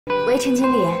喂，陈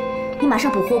经理，你马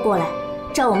上补货过来，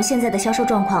照我们现在的销售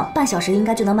状况，半小时应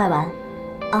该就能卖完。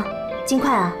啊，尽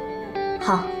快啊！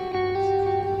好。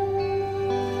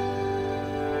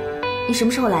你什么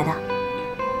时候来的？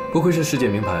不愧是世界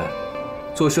名牌，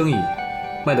做生意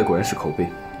卖的果然是口碑。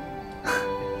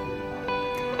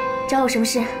找我什么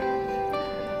事？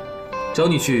找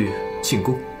你去庆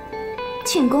功。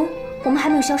庆功？我们还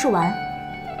没有销售完。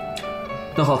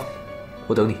那好，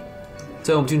我等你，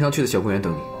在我们经常去的小公园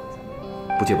等你，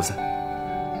不见不散。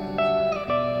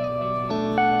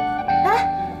哎，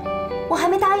我还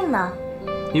没答应呢。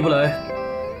你不来，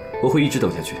我会一直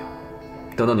等下去，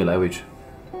等到你来为止。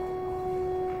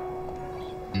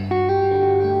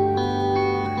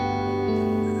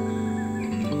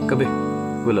干杯，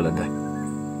为了蓝带。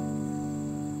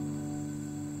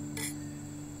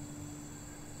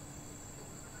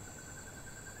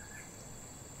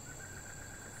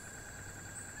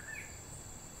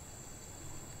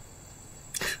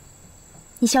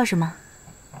你笑什么？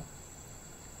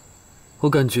我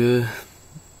感觉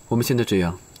我们现在这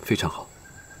样非常好，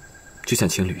就像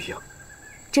情侣一样。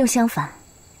正相反，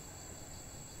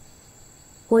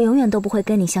我永远都不会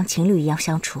跟你像情侣一样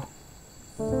相处。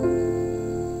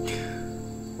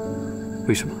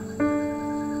为什么？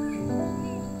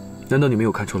难道你没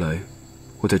有看出来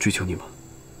我在追求你吗？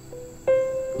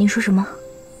你说什么？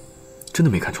真的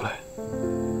没看出来？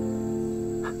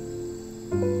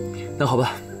那好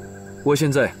吧，我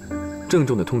现在郑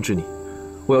重地通知你，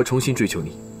我要重新追求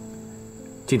你。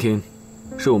今天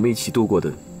是我们一起度过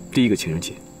的第一个情人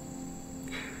节，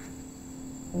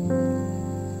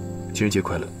情人节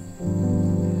快乐。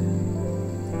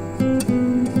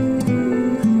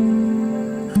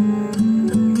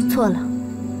错了，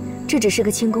这只是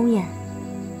个庆功宴，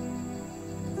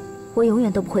我永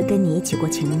远都不会跟你一起过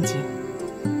情人节。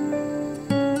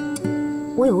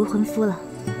我有未婚夫了。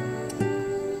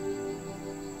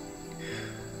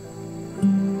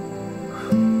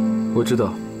我知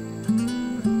道，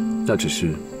那只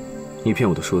是你骗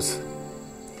我的说辞。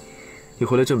你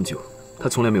回来这么久，他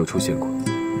从来没有出现过。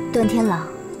段天朗，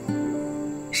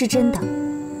是真的，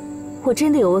我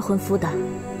真的有未婚夫的。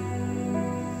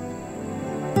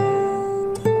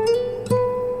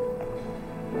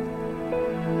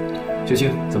雪清，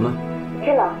怎么了？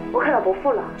天朗，我看到伯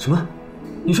父了。什么？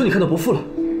你说你看到伯父了？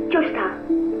就是他，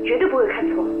绝对不会看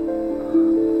错。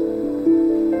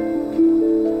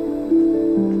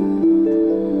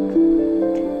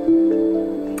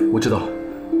我知道了，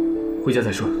回家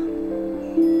再说。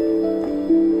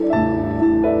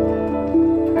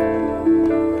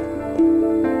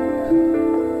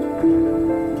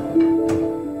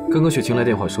刚刚雪晴来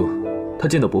电话说，她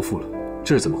见到伯父了，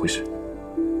这是怎么回事？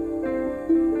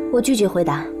我拒绝回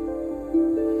答。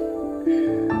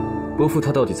伯父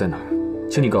他到底在哪儿？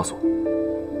请你告诉我。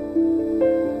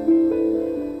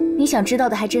你想知道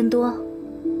的还真多。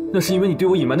那是因为你对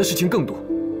我隐瞒的事情更多。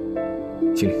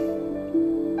经理，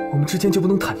我们之间就不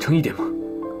能坦诚一点吗？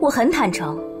我很坦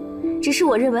诚，只是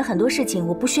我认为很多事情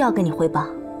我不需要跟你汇报。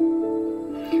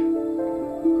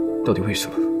到底为什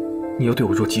么你要对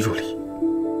我若即若离？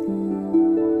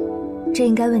这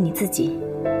应该问你自己。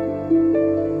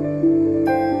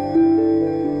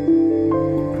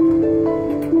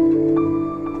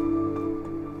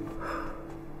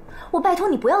我拜托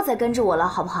你不要再跟着我了，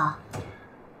好不好？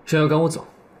想要赶我走，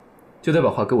就得把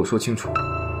话跟我说清楚。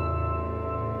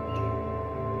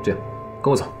这样，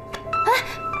跟我走。哎，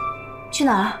去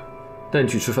哪儿？带你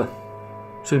去吃饭，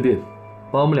顺便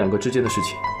把我们两个之间的事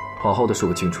情好好的说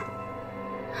个清楚。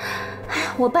哎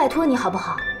呀，我拜托你好不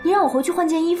好？你让我回去换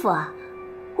件衣服啊！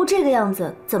我这个样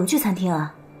子怎么去餐厅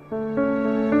啊？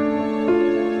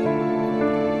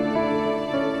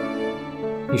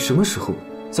你什么时候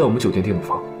在我们酒店订的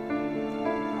房？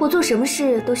我做什么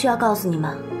事都需要告诉你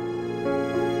吗？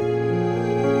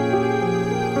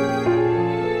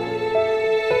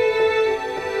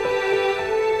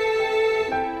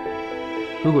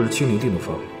如果是清零订的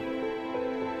房，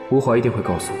吴华一定会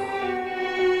告诉我。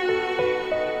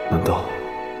难道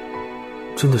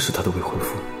真的是他的未婚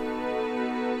夫？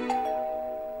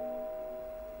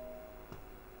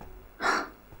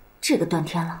这个段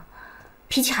天了，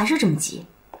脾气还是这么急。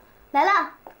来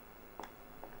啦！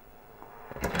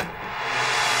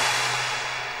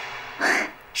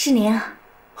是您啊？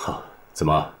好，怎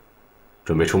么，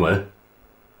准备出门？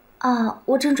啊，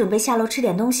我正准备下楼吃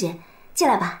点东西，进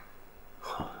来吧。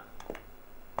好。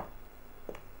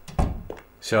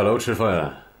下楼吃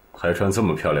饭还穿这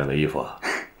么漂亮的衣服啊？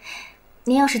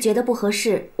您要是觉得不合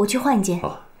适，我去换一件。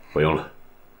哦，不用了，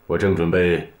我正准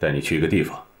备带你去一个地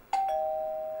方。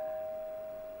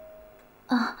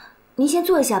啊，您先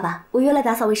坐一下吧，我约了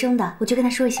打扫卫生的，我去跟他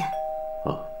说一下。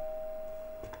哦。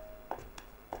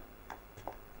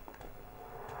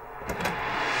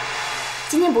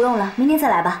今天不用了，明天再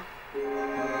来吧。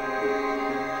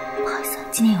不好意思，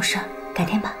今天有事，改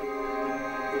天吧。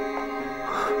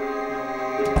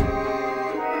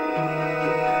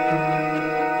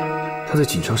他在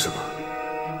紧张什么？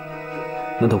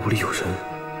难道屋里有人？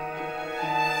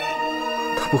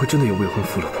他不会真的有未婚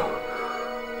夫了吧？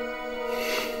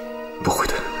不会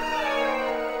的，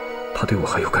他对我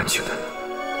还有感情的。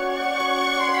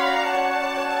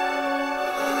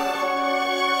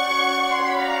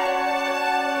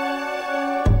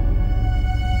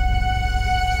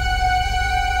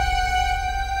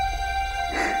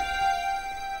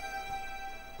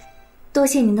多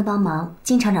谢您的帮忙，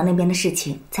金厂长那边的事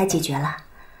情才解决了。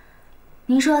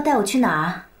您说要带我去哪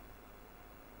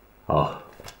儿？哦，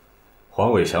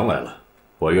黄伟翔来了，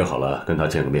我约好了跟他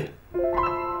见个面。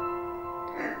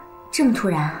这么突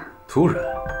然？突然？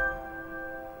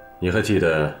你还记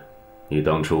得你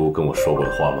当初跟我说过的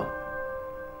话吗？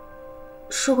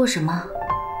说过什么？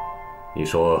你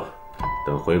说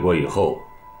等回国以后，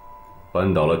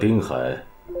扳倒了丁海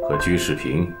和居士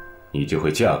平，你就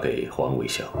会嫁给黄伟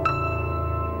翔。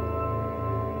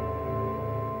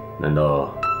难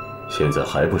道现在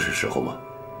还不是时候吗？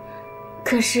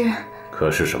可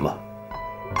是什么？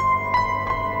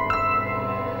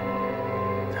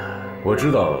我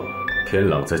知道天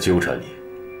朗在纠缠你，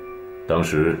当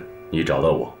时你找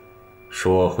到我，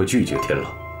说会拒绝天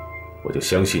朗，我就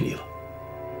相信你了。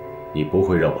你不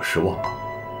会让我失望。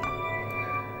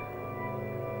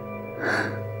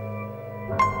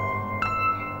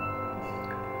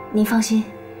您放心，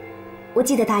我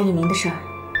记得答应您的事儿，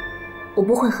我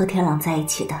不会和天朗在一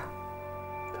起的。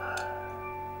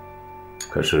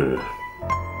可是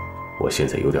我现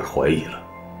在有点怀疑了。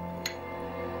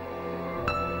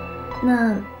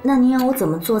那您要我怎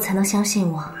么做才能相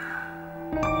信我？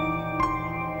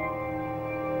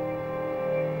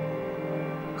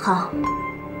好，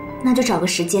那就找个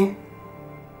时间，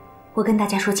我跟大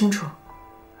家说清楚。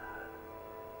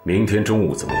明天中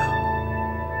午怎么样？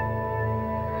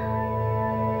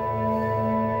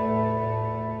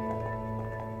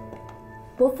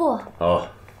伯父。好，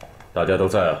大家都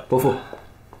在啊。伯父，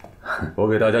我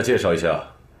给大家介绍一下，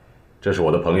这是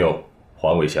我的朋友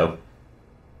黄伟翔。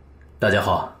大家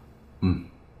好。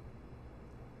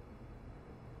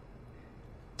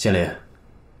经理，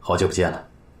好久不见了。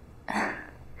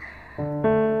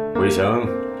伟翔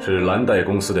是蓝带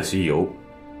公司的 CEO，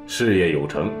 事业有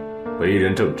成，为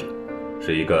人正直，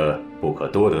是一个不可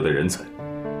多得的人才。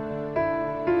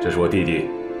这是我弟弟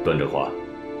段振华，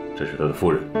这是他的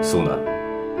夫人苏楠。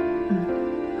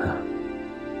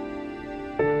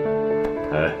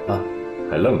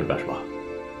还愣着干什么？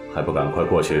还不赶快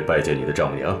过去拜见你的丈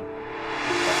母娘？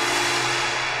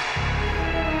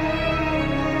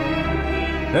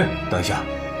哎，等一下，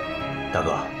大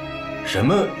哥，什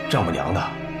么丈母娘的？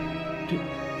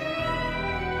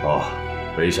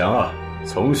伟翔啊，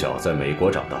从小在美国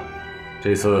长大，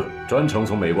这次专程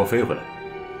从美国飞回来，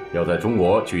要在中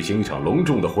国举行一场隆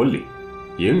重的婚礼，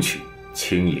迎娶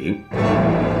清零。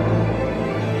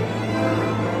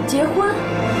结婚？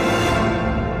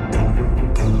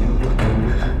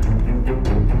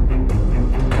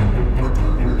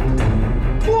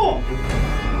不！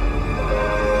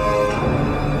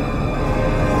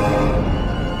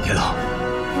天朗！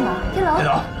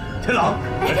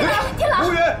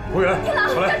服务员！天朗，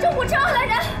叫救护车！来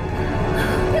人！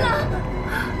天朗，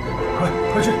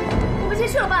快去！我们先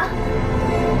去了吧。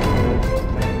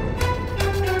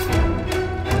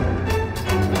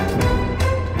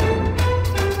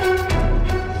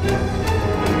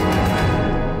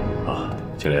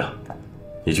清零，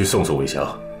你去送伟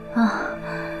翔。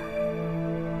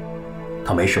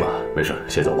他没事吧？没事，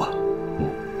先走吧。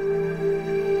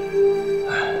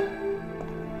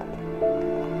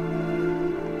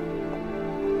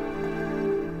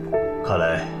看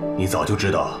来你早就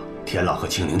知道天朗和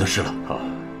清零的事了。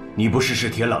你不是视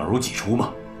天朗如己出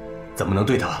吗？怎么能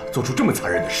对他做出这么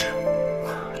残忍的事？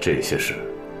这些事，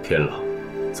天朗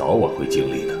早晚会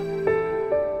经历的。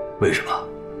为什么？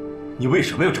你为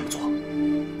什么要这么做？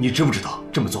你知不知道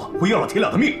这么做会要了天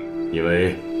朗的命？因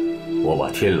为我把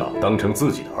天朗当成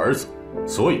自己的儿子，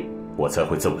所以我才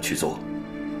会这么去做。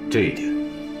这一点，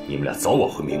你们俩早晚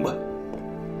会明白。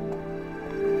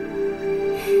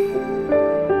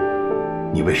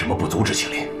你为什么不阻止清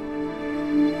零？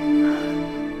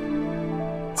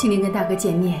清零跟大哥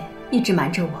见面一直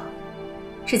瞒着我，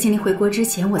是清零回国之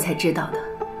前我才知道的。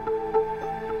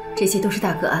这些都是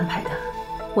大哥安排的，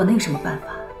我能有什么办法？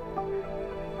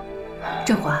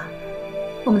振华，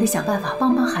我们得想办法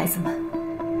帮帮孩子们。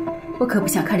我可不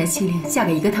想看着清零嫁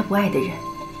给一个他不爱的人，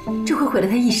这会毁了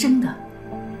他一生的。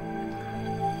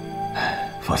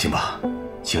放心吧，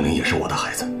青灵也是我的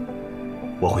孩子，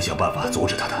我会想办法阻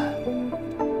止他的。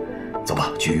走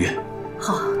吧，去医院。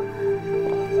好。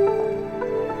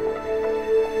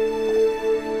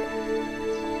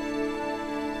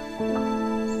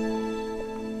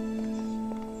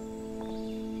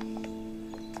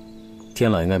天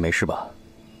朗应该没事吧？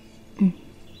嗯。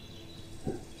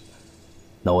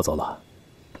那我走了。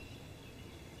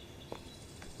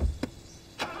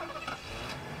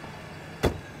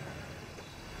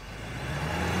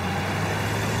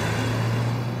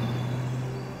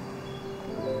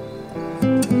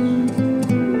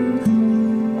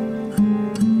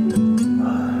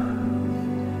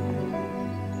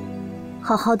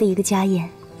好好的一个家宴，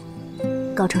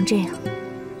搞成这样。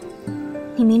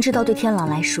你明知道对天朗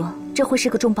来说，这会是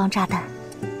个重磅炸弹。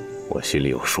我心里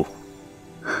有数。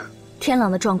天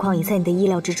朗的状况也在你的意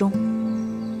料之中。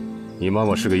你妈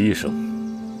妈是个医生，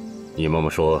你妈妈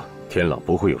说天朗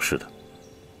不会有事的，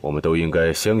我们都应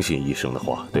该相信医生的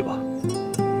话，对吧？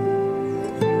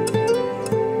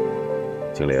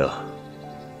青灵，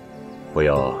不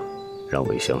要让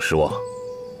伟翔失望。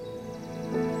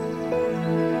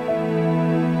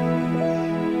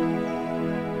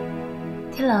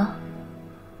天朗，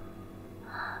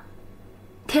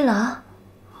天朗，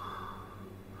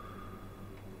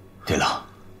天朗，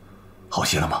好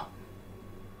些了吗？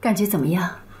感觉怎么样？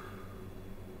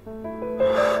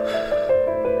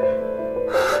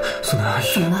苏南阿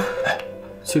姨，怎么了？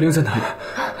青灵在哪里？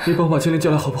你帮我把青灵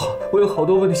叫来好不好？我有好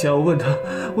多问题想要问她，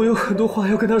我有很多话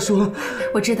要跟她说。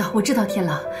我知道，天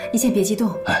朗，你先别激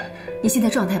动。你现在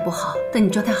状态不好，等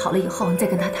你状态好了以后，你再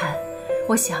跟他谈。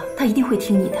我想他一定会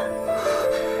听你的。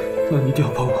那你一定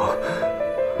要帮我。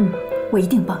我一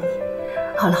定帮你。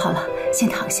好了，先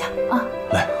躺下啊。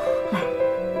来。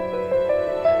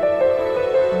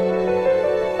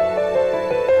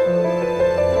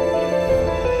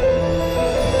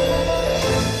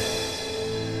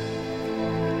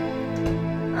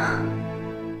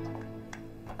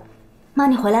妈，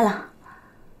你回来了。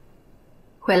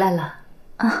回来了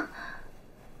啊。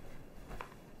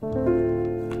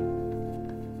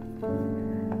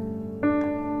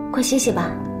快歇歇吧。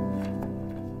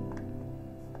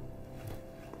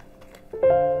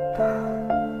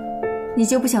你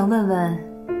就不想问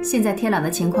问现在天朗的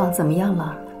情况怎么样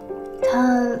了？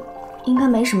他应该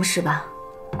没什么事吧？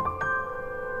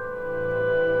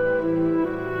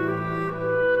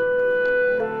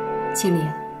青灵，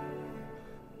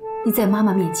你在妈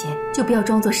妈面前就不要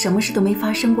装作什么事都没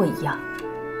发生过一样。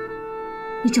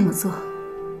你这么做，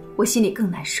我心里更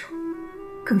难受，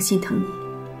更心疼你。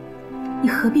你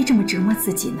何必这么折磨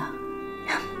自己呢？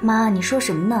妈，你说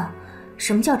什么呢？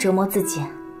什么叫折磨自己？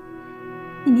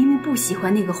你明明不喜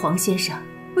欢那个黄先生，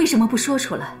为什么不说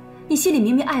出来？你心里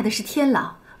明明爱的是天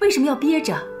朗，为什么要憋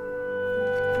着？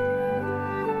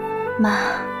妈，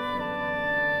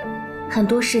很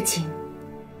多事情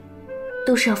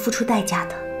都是要付出代价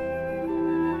的。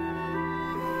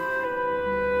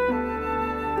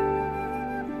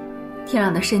天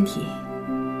朗的身体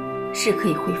是可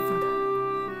以恢复的，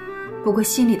不过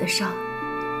心里的伤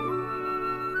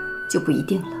就不一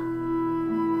定了。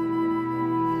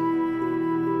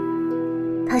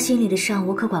他心里的伤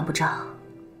我可管不着，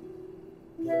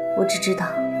我只知道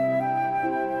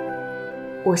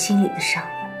我心里的伤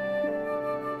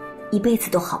一辈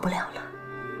子都好不了了。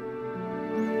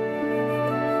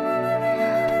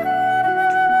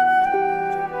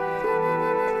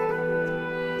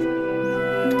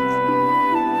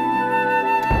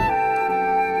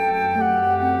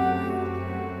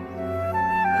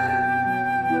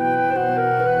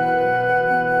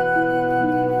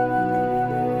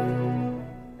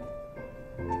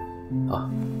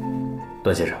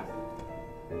段先生，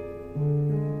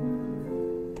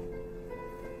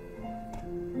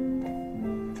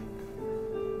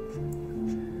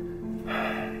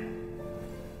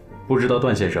不知道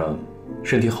段先生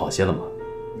身体好些了吗？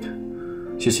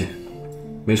谢谢，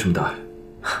没什么大碍。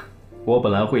我本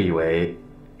来会以为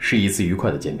是一次愉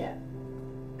快的见面，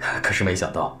可是没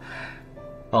想到。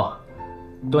哦，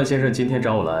段先生今天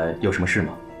找我来有什么事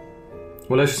吗？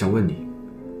我来是想问你，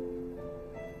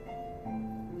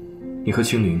你和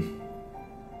青灵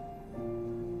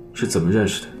是怎么认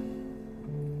识的？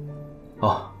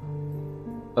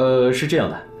是这样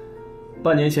的，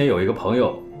半年前有一个朋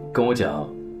友跟我讲，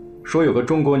说有个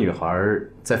中国女孩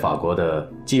在法国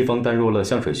的季风丹若勒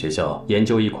香水学校研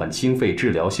究一款清肺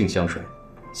治疗性香水，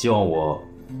希望我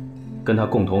跟她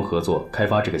共同合作开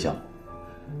发这个项目。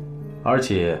而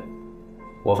且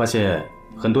我发现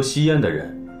很多吸烟的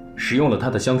人使用了她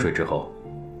的香水之后，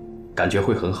感觉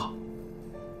会很好。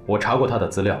我查过她的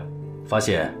资料，发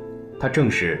现她正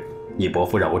是你伯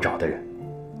父让我找的人。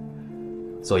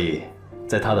所以，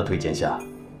在他的推荐下，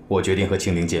我决定和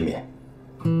清岚见面。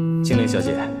清岚小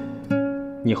姐，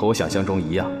你和我想象中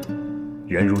一样，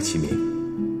人如其名。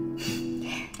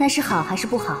那是好还是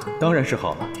不好？当然是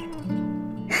好了。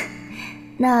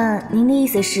那您的意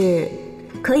思是，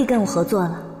可以跟我合作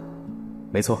了？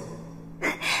没错。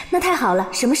那太好了，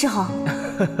什么时候？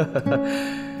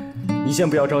你先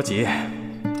不要着急，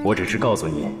我只是告诉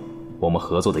你我们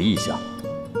合作的意向，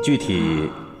具体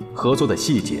合作的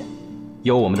细节，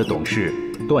由我们的董事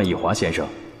段益华先生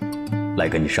来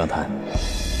跟你商谈。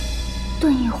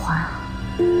段益华，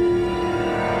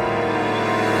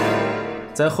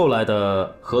在后来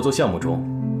的合作项目中，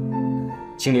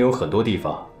清岚有很多地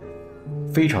方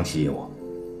非常吸引我，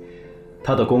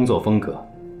他的工作风格，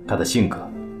他的性格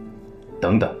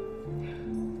等等，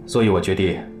所以我决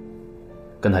定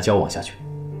跟他交往下去。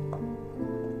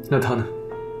那他呢？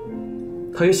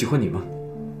他也喜欢你吗？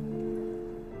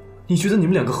你觉得你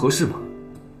们两个合适吗？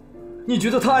你觉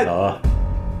得他爱啊？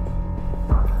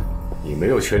你没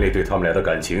有权利对他们俩的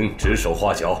感情指手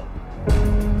画脚。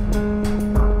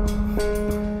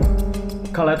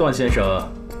看来段先生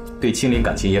对清岚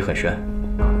感情也很深。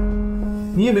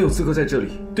你也没有资格在这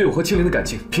里对我和清岚的感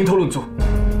情评头论足。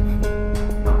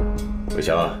伟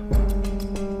翔啊，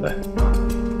来，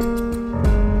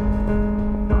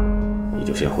你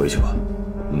就先回去吧。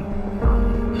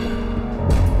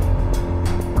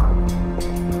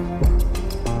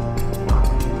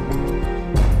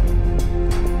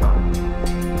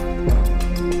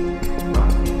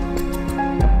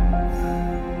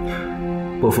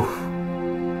伯父，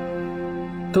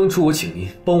当初我请您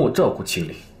帮我照顾清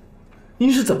岚，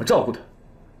您是怎么照顾的？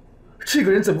这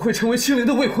个人怎么会成为清岚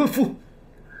的未婚夫？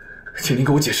请您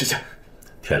给我解释一下。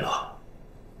天朗，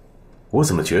我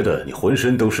怎么觉得你浑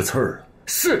身都是刺儿啊？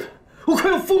是的，我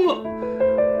快要疯了。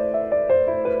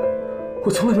我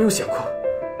从来没有想过，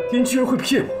您居然会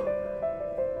骗我。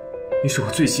您是我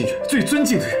最信任、最尊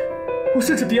敬的人，我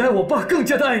甚至比爱我爸更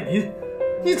加的爱您。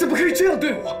你怎么可以这样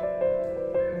对我？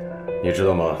你知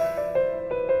道吗？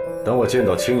当我见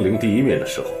到清岚第一面的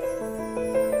时候，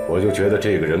我就觉得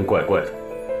这个人怪怪的，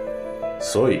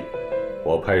所以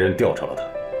我派人调查了他，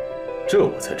这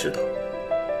我才知道，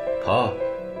他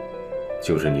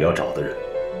就是你要找的人。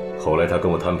后来他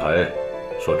跟我摊牌，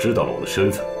说知道了我的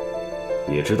身份，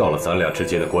也知道了咱俩之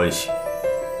间的关系。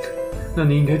那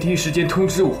你应该第一时间通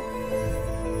知我。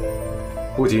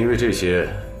不仅因为这些，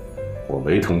我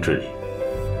没通知你。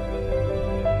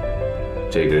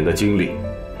这个人的经历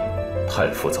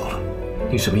太复杂了。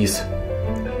你什么意思？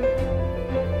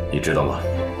你知道吗？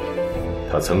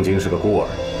她曾经是个孤儿，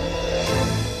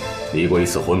离过一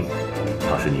次婚，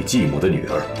她是你继母的女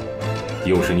儿，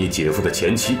又是你姐夫的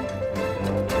前妻。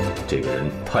这个人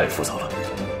太复杂了，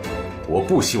我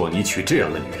不希望你娶这样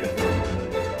的女人。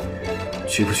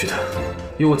娶不娶她，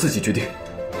由我自己决定。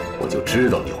我就知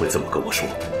道你会这么跟我说，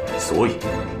所以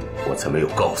我才没有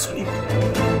告诉你。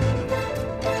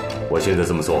我现在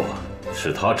这么做，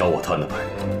是他找我摊的牌，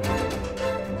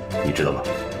你知道吗？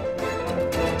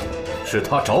是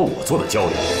他找我做的交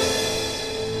易。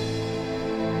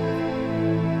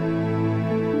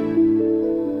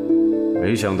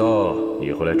没想到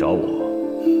你会来找我。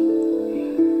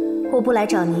我不来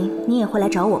找您，您也会来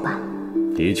找我吧？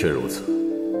的确如此。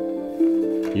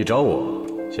你找我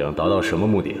想达到什么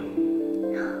目的？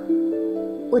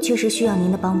我确实需要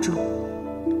您的帮助。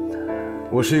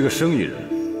我是一个生意人，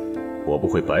我不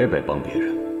会白白帮别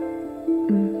人。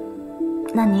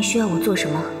那您需要我做什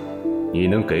么？你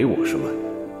能给我什么？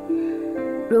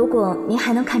如果您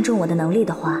还能看中我的能力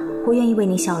的话，我愿意为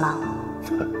您效劳。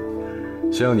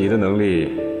像你的能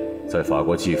力，在法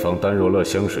国季芳丹若勒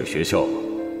香水学校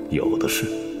有的是。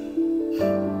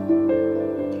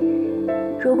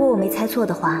如果我没猜错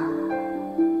的话，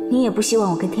您也不希望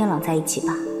我跟天朗在一起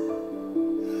吧？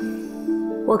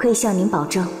我可以向您保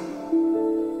证，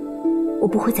我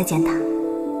不会再见他。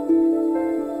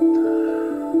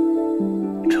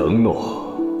承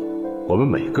诺，我们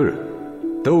每个人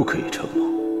都可以承诺，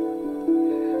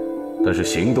但是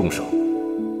行动上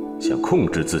想控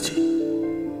制自己，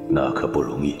那可不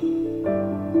容易。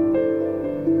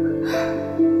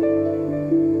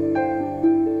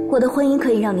我的婚姻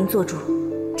可以让您做主，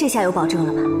这下有保证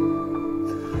了吧？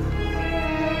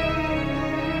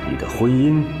你的婚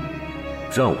姻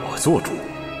让我做主，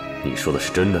你说的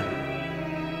是真的？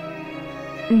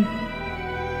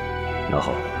那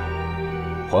好，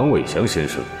黄伟翔先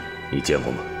生，你见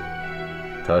过吗？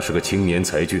他是个青年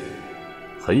才俊，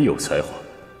很有才华，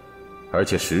而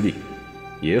且实力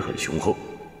也很雄厚。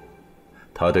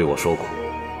他对我说过，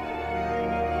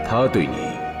他对你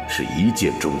是一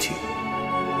见钟情。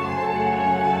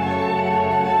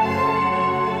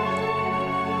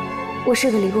我是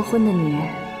个离过婚的女人，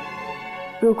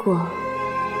如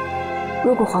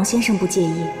果黄先生不介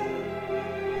意，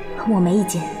我没意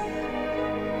见。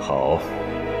好。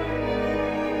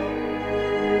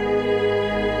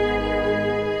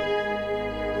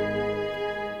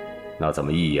那咱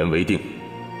们一言为定。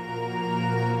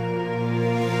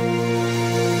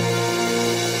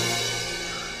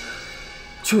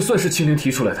就算是青莲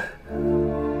提出来的，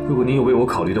如果您有为我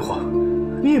考虑的话，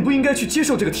你也不应该去接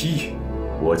受这个提议。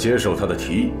我接受她的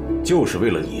提议，就是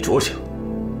为了你着想。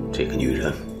这个女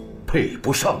人配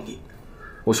不上你。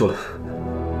我说了，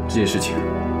这件事情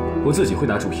我自己会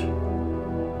拿主意，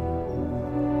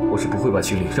我是不会把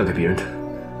青莲让给别人的。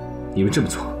你们这么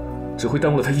做，只会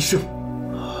耽误了她一生。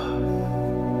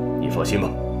你放心吧，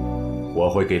我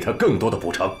会给她更多的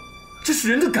补偿。这是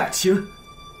人的感情，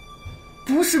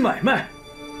不是买卖。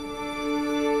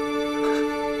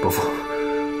伯父，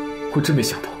我真没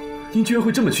想到您居然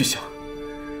会这么去想。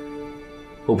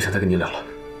我不想再跟您聊了。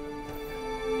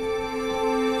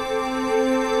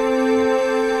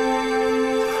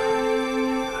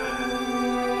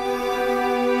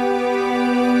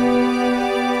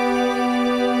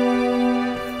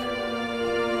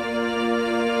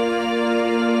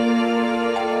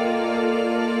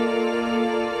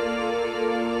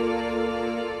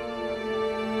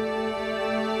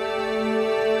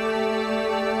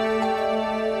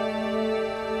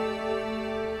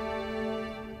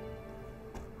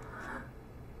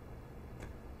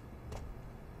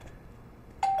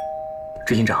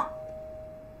执行长，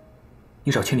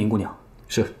你找青莲姑娘？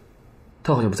是，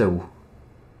她好像不在屋。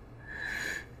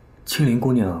青莲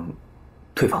姑娘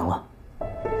退房了。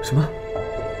什么？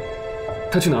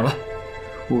她去哪儿了？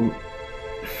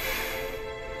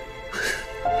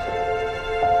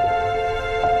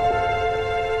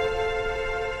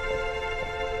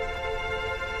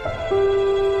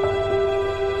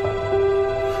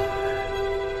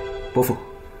伯父，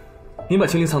您把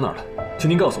青莲藏哪儿了？请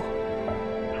您告诉我。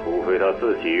除非他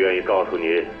自己愿意告诉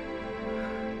你。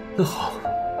那好，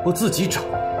我自己找，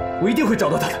我一定会找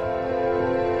到他的。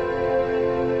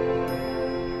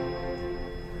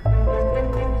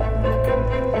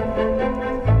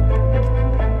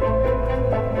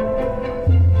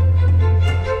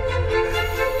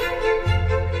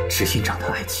执行长的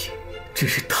爱情真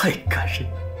是太感人，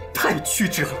太曲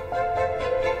折了。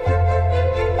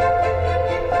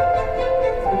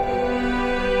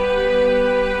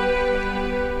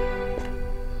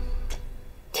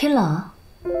天朗，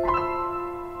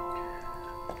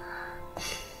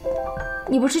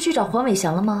你不是去找黄伟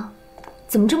翔了吗？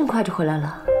怎么这么快就回来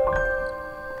了？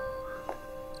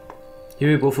因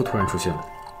为伯父突然出现了。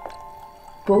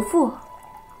伯父？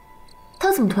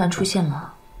他怎么突然出现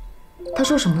了？他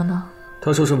说什么了吗？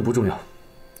他说什么不重要，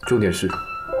重点是，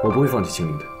我不会放弃青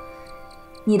灵的。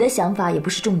你的想法也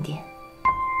不是重点，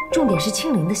重点是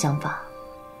青灵的想法。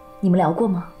你们聊过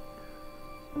吗？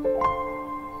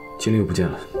青灵又不见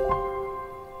了，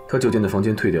他酒店的房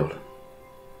间退掉了，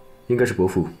应该是伯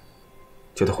父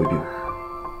叫他回避我。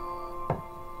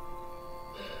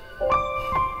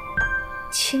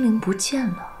青灵不见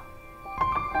了，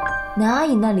南阿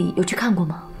姨那里有去看过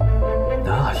吗？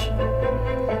南阿姨？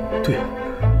对啊，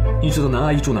你知道南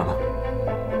阿姨住哪吗？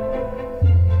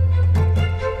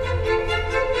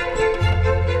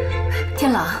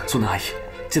天朗，苏南阿姨，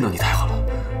见到你太好了。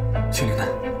青灵呢？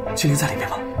青灵在里面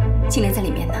吗？青莲在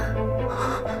里面呢，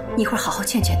你一会儿好好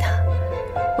劝劝她。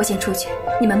我先出去，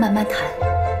你们慢慢谈。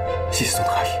谢谢苏南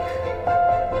阿姨。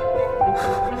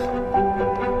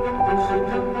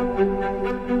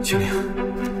青灵，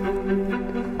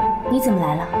你怎么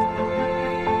来了？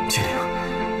青灵，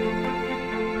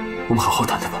我们好好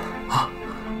谈谈吧，啊？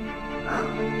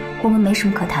我们没什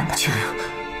么可谈的。青灵，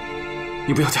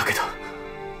你不要嫁给他。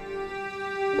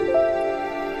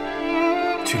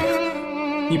青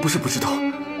灵，你不是不知道，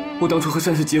我当初和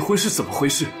善善结婚是怎么回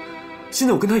事。现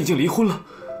在我跟他已经离婚了，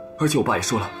而且我爸也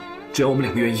说了，只要我们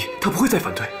两个愿意，他不会再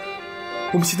反对。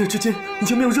我们现在之间已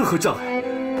经没有任何障碍。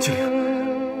青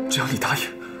灵，只要你答应，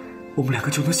我们两个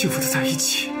就能幸福的在一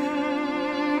起。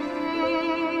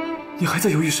你还在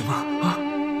犹豫什么啊？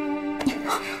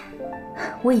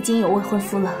我已经有未婚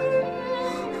夫了。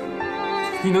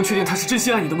你能确定他是真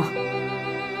心爱你的吗？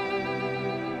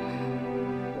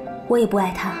我也不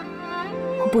爱他，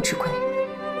我不吃亏。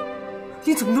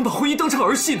你怎么能把婚姻当成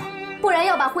儿戏呢？不然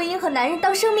要把婚姻和男人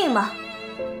当生命吗？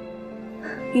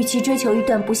与其追求一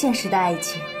段不现实的爱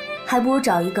情，还不如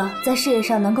找一个在事业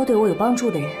上能够对我有帮助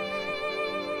的人。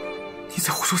你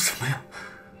在胡说什么呀？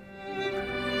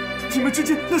你们之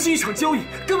间那是一场交易，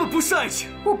根本不是爱情。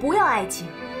我不要爱情，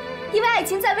因为爱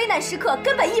情在危难时刻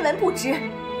根本一文不值。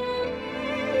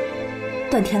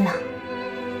段天朗，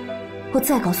我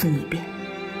再告诉你一遍，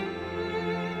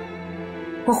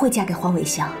我会嫁给黄伟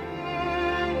翔。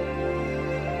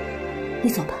你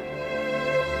走吧。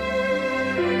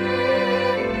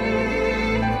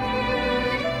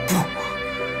不，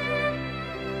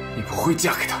你不会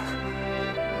嫁给他，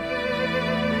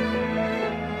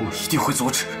我一定会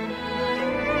阻止。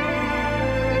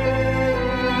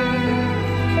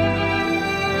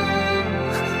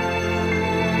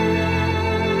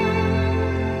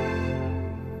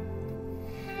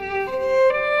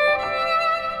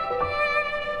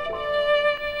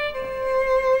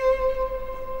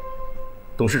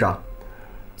董事长，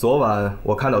昨晚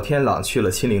我看到天朗去了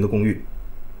清岚的公寓。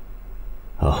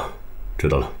啊，知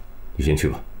道了，你先去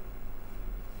吧。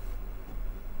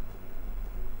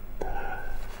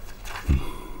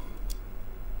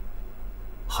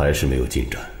还是没有进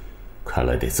展，看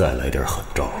来得再来点狠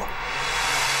招了。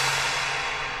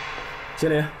清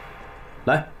岚，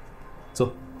来，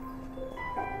坐。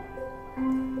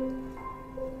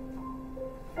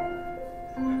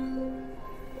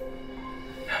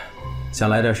想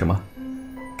来点什么？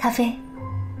咖啡。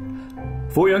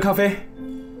服务员，咖啡。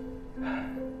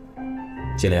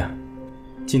清岚，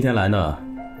今天来呢，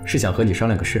是想和你商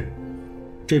量个事。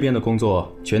这边的工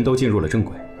作全都进入了正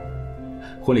轨，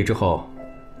婚礼之后，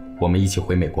我们一起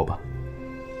回美国吧。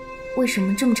为什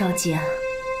么这么着急啊？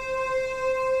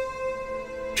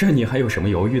这你还有什么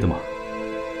犹豫的吗？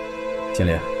清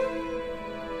岚，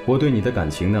我对你的感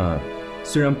情呢，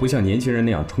虽然不像年轻人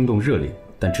那样冲动热烈，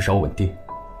但至少稳定。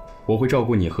我会照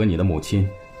顾你和你的母亲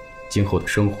今后的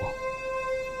生活，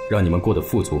让你们过得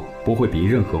富足，不会比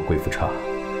任何贵妇差。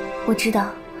我知道，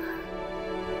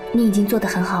你已经做得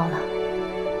很好了。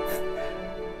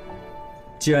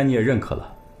既然你也认可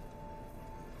了，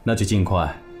那就尽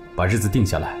快把日子定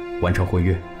下来，完成婚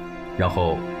约，然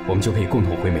后我们就可以共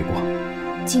同回美国。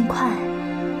尽快？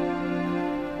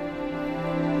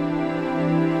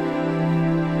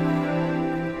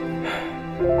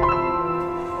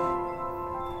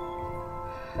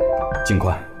尽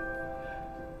快，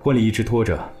婚礼一直拖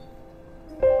着，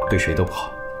对谁都不好。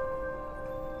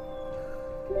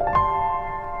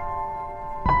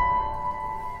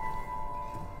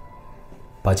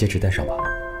把戒指戴上吧。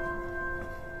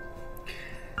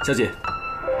小姐，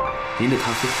您的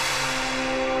咖啡。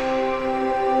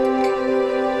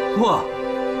哇，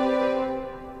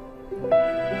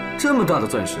这么大的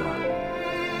钻石啊！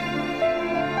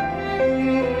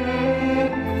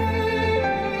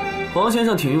黄先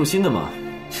生挺用心的嘛，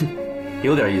哼，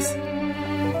有点意思。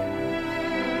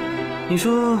你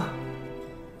说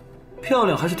漂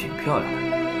亮还是挺漂亮的。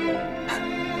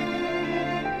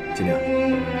金玲，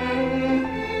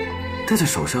戴在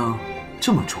手上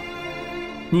这么重，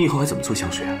你以后还怎么做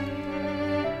香水啊？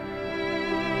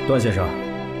段先生，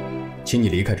请你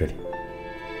离开这里。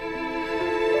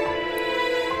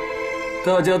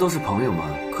大家都是朋友嘛，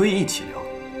可以一起聊。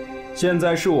现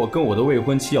在是我跟我的未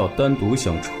婚妻要单独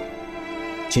相处，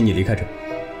请你离开这里。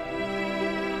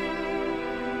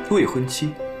未婚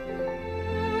妻，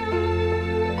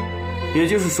也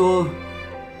就是说，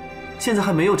现在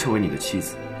还没有成为你的妻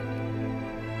子。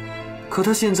可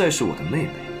她现在是我的妹妹，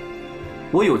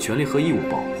我有权利和义务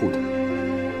保护她，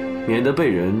免得被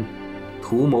人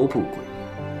图谋不轨。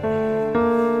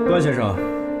段先生，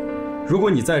如果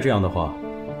你再这样的话，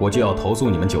我就要投诉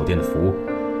你们酒店的服务。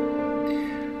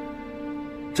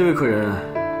这位客人，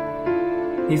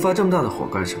你发这么大的火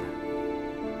干什么？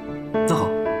那好，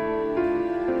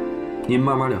您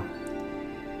慢慢聊。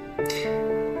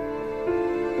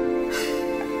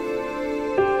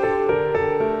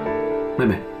妹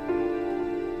妹，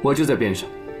我就在边上。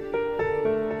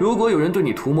如果有人对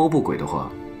你图谋不轨的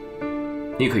话，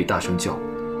你可以大声叫我。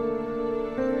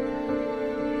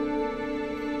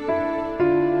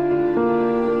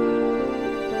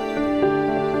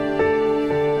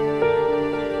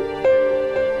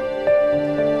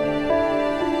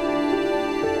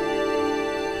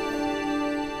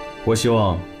我希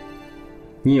望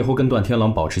你以后跟段天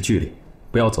朗保持距离，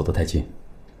不要走得太近。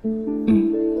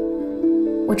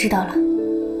我知道了。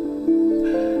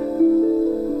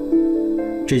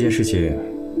这件事情，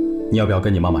你要不要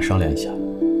跟你妈妈商量一下？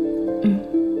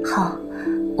好，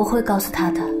我会告诉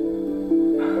她的。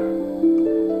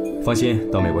放心，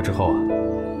到美国之后啊，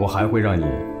我还会让你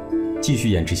继续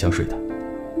研制香水的，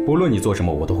不论你做什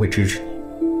么，我都会支持你。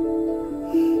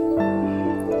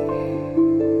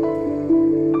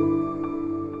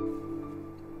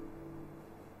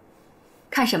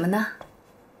看什么呢？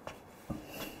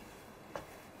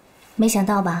没想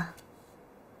到吧，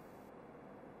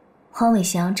黄伟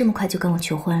翔这么快就跟我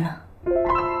求婚了。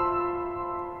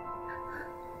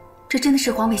这真的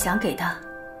是黄伟翔给的？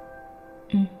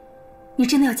你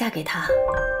真的要嫁给他？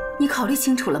你考虑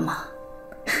清楚了吗？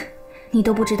你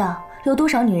都不知道有多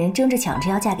少女人争着抢着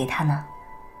要嫁给他呢。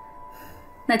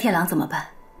那天狼怎么办？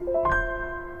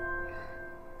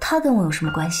他跟我有什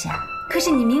么关系啊？可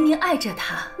是你明明爱着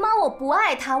他。妈，我不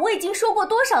爱他，我已经说过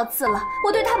多少次了，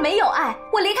我对他没有爱，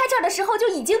我离开这儿的时候就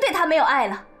已经对他没有爱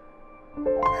了。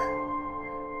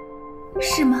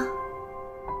是吗？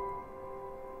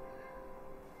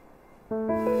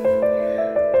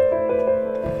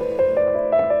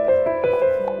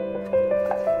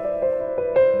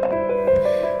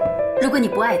如果你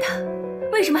不爱他，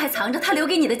为什么还藏着他留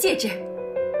给你的戒指？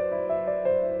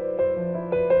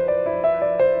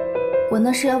我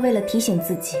那是要为了提醒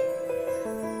自己，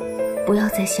不要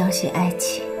再相信爱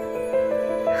情。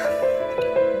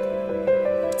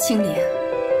青莲，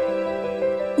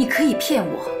你可以骗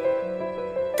我，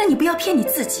但你不要骗你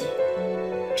自己。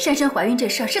珊珊怀孕这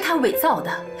事儿是她伪造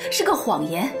的，是个谎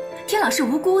言，天朗是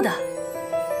无辜的。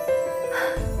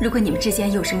如果你们之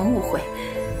间有什么误会，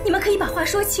你们可以把话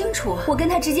说清楚。我跟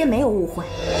他之间没有误会。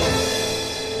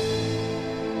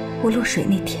我落水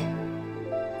那天，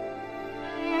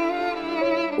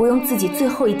我用自己最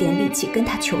后一点力气跟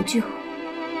他求救，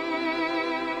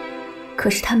可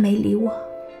是他没理我。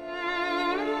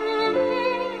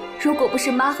如果不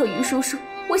是妈和于叔叔，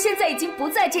我现在已经不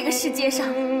在这个世界上。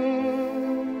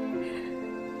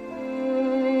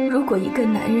如果一个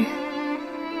男人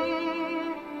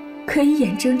可以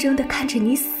眼睁睁地看着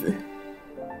你死，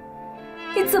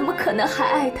你怎么可能还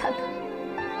爱他呢？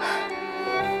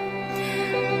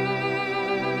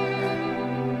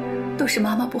都是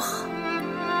妈妈不好，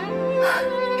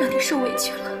让你受委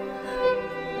屈了，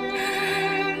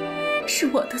是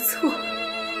我的错。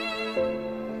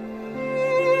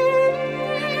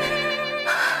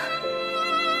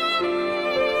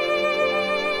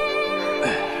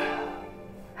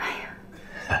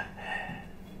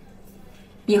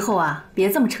以后啊，别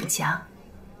这么逞强，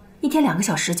一天2个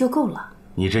小时就够了。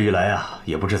你这一来啊，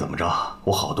也不知怎么着，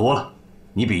我好多了，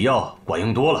你比药管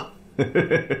用多了。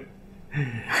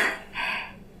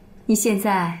你现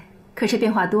在可是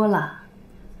变化多了。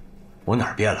我哪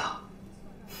儿变了？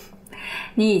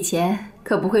你以前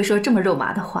可不会说这么肉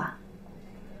麻的话。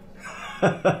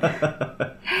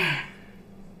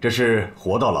这是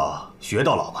活到老学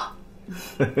到老嘛。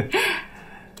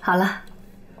好了，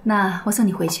那我送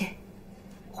你回去。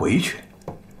回去？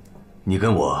你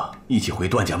跟我一起回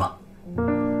段家吗？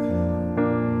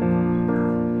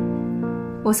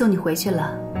我送你回去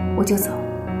了，我就走。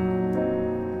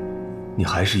你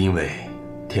还是因为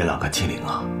天朗跟青灵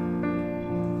啊？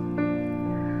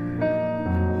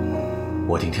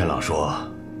我听天朗说，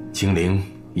青灵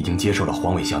已经接受了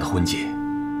黄伟翔的婚结。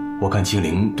我看青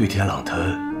灵对天朗，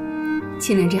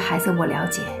青灵这孩子我了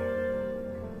解，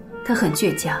他很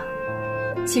倔强，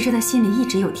其实他心里一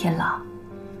直有天朗，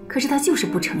可是他就是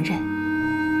不承认。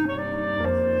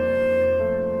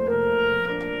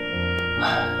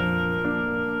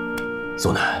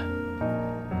苏南，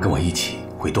跟我一起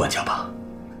回段家吧。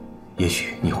也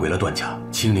许你回了段家，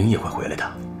青灵也会回来的。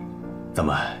咱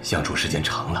们相处时间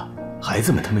长了，孩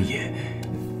子们他们也……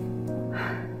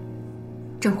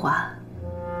振华，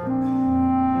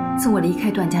从我离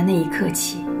开段家那一刻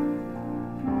起，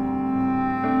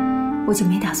我就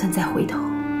没打算再回头。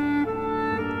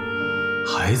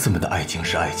孩子们的爱情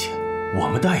是爱情，我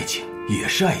们的爱情也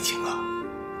是爱情啊。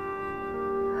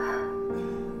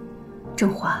振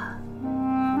华，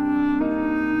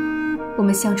我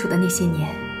们相处的那些年，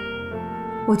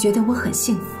我觉得我很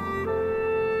幸福。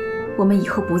我们以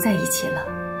后不在一起了，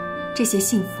这些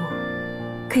幸福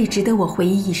可以值得我回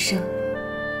忆一生，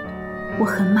我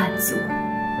很满足。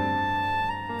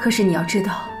可是你要知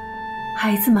道，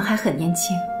孩子们还很年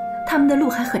轻，他们的路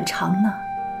还很长呢，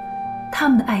他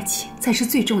们的爱情才是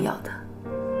最重要的。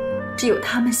只有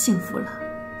他们幸福了，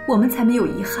我们才没有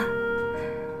遗憾。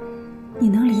你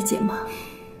能理解吗？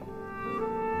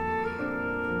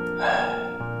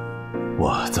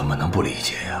我怎么能不理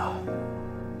解呀？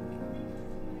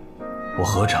我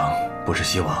何尝不是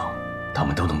希望他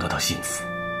们都能得到幸福？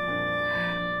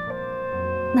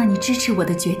那你支持我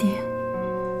的决定？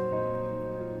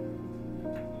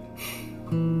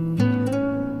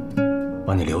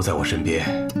把你留在我身边，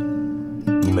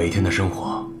你每天的生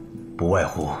活不外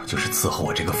乎就是伺候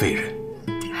我这个废人。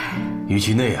与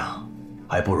其那样，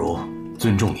还不如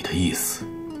尊重你的意思。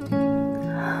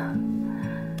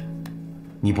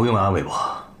你不用安慰我，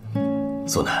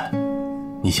苏南，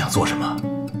你想做什么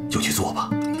就去做吧，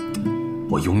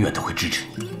我永远都会支持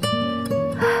你。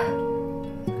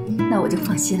那我就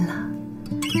放心了。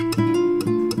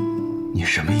你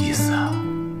什么意思啊？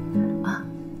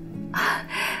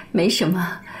没什么，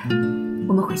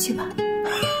我们回去吧。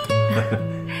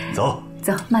走，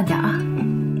走，慢点啊。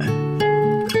来，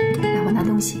我拿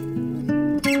东西。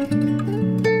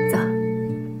走，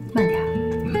慢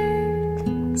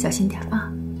点，小心点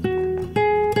啊。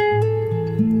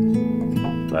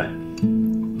来，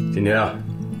今天啊，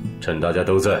趁大家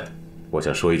都在，我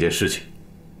想说一件事情。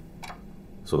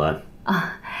苏南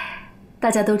啊，大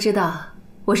家都知道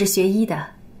我是学医的，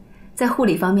在护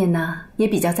理方面呢也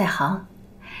比较在行。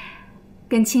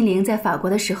跟清灵在法国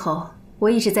的时候，我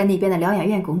一直在那边的疗养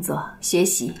院工作学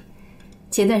习。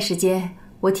前段时间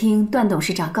我听段董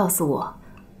事长告诉我，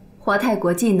华泰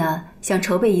国际呢想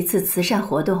筹备一次慈善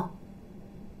活动，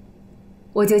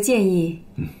我就建一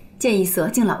所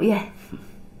敬老院。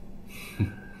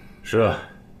是啊，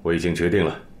我已经决定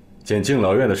了，建敬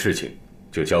老院的事情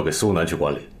就交给苏南去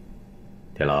管理。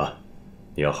天朗，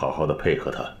你要好好的配合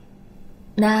他。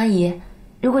南阿姨，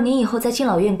如果您以后在敬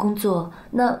老院工作，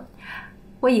那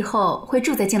我以后会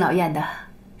住在敬老院的。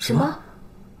什么？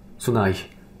苏南阿姨，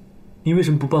你为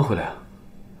什么不搬回来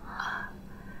啊？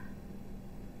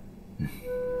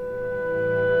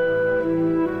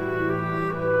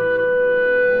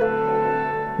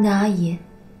南阿姨，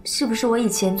是不是我以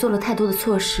前做了太多的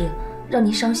错事，让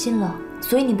您伤心了，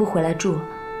所以您不回来住？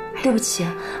对不起，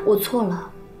我错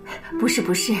了。不是，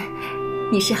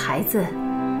你是孩子，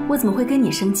我怎么会跟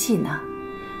你生气呢？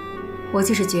我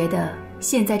就是觉得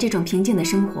现在这种平静的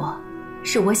生活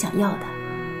是我想要的。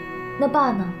那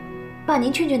爸呢？爸，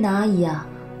您劝劝南阿姨啊。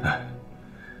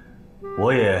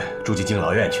我也住进敬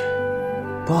老院去。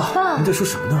爸，你在说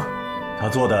什么呢？他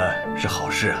做的是好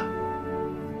事啊，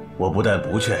我不但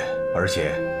不劝，而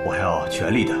且我还要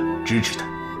全力的支持他。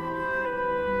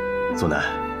苏南，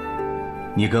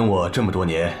你跟我这么多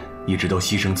年，一直都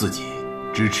牺牲自己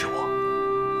支持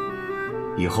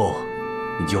我，以后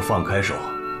你就放开手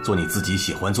做你自己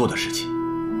喜欢做的事情。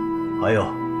还有，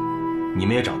你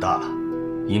们也长大了，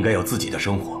应该有自己的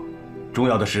生活。重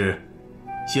要的是，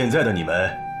现在的你们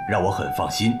让我很放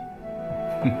心。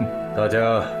大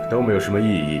家都没有什么异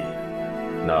议，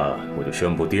那我就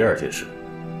宣布第二件事，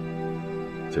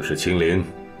就是清灵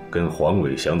跟黄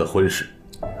伟翔的婚事。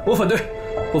我反对，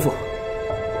伯父，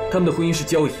他们的婚姻是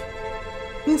交易，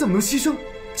您怎么能牺牲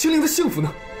清灵的幸福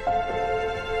呢？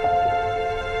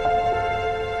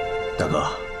大哥，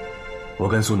我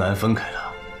跟苏南分开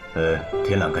了，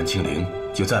天朗跟清灵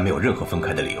就再没有任何分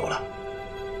开的理由了。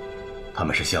他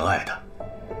们是相爱的，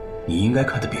你应该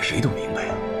看得比谁都明白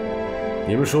啊。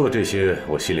你们说的这些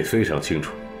我心里非常清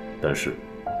楚，但是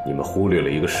你们忽略了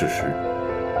一个事实，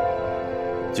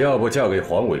嫁不嫁给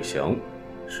黄伟翔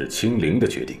是清灵的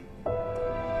决定。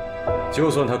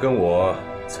就算他跟我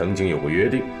曾经有过约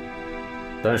定，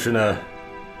但是呢，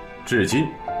至今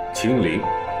清灵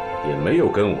也没有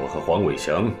跟我和黄伟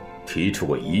翔提出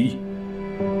过异议，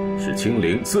是清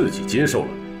灵自己接受了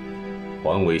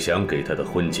黄伟翔给他的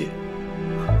婚戒。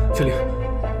清灵，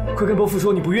快跟伯父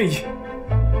说你不愿意，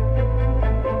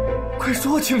快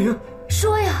说，清灵，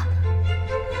说呀。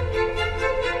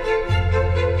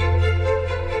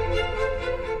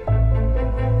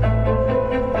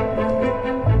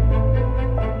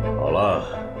好了，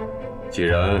既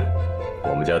然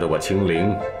我们家都把清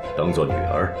灵当作女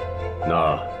儿，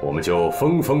那我们就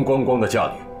风风光光的嫁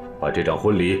女，把这场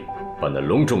婚礼办得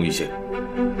隆重一些。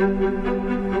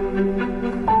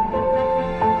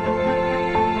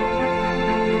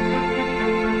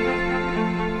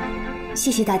谢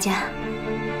谢大家，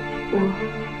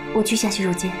我去下洗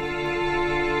手间。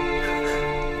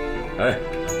哎，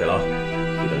铁郎，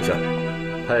你等一下，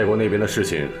泰国那边的事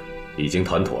情已经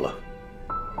谈妥了，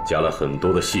加了很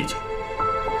多的细节，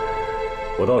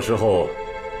我到时候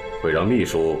会让秘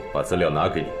书把资料拿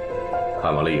给你，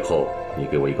看完了以后你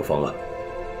给我一个方案。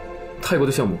泰国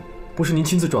的项目不是您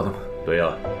亲自抓的吗？对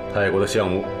呀，泰国的项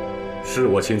目是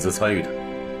我亲自参与的，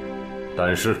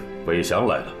但是伟翔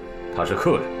来了，他是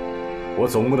客人，我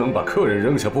总不能把客人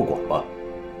扔下不管吧。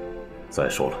再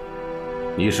说了，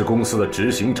你是公司的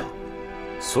执行长，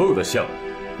所有的项目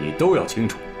你都要清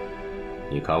楚。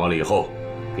你看完了以后，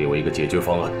给我一个解决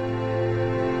方案。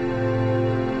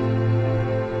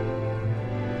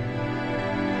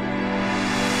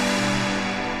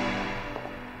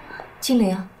清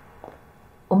灵，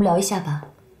我们聊一下吧。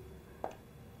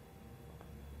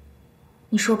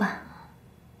你说吧。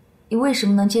你为什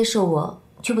么能接受我，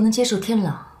却不能接受天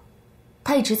朗？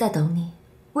他一直在等你，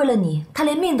为了你，他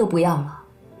连命都不要了。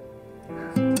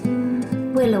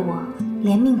为了我，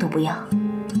连命都不要？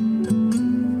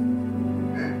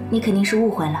你肯定是误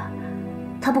会了，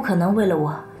他不可能为了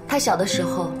我。他小的时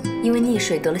候因为溺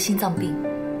水得了心脏病，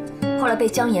后来被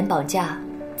江岩绑架，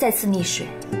再次溺水，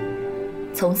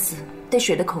从此对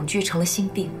水的恐惧成了心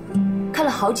病，看了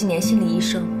好几年心理医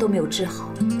生都没有治好。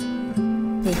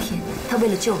那天他为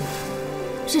了救你，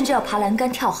甚至要爬栏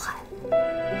杆跳海，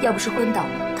要不是昏倒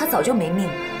了，他早就没命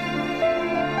了。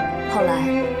后来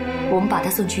我们把他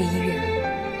送去医院，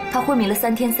他昏迷了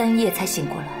3天3夜才醒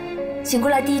过来。醒过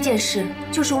来第一件事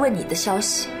就是问你的消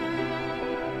息。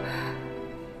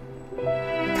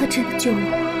他真的救了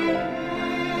我，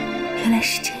原来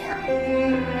是这样。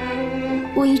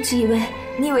我一直以为，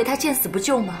你以为他见死不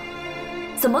救吗？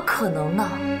怎么可能呢？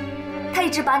他一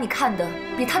直把你看得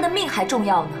比他的命还重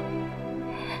要呢。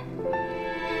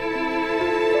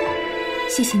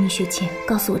谢谢你，雪晴，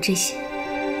告诉我这些。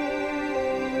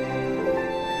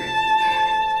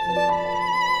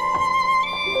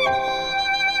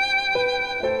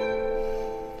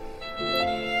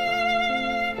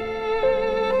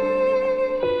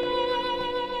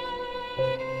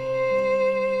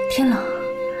天朗，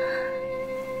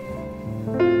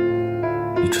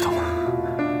你知道吗？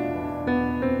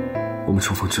我们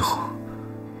重逢之后，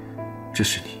这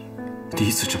是你第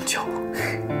一次这么叫我。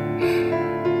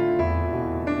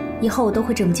以后我都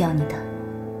会这么叫你的。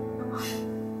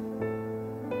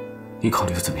你考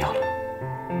虑的怎么样了？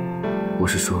我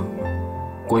是说，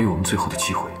关于我们最后的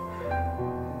机会，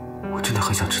我真的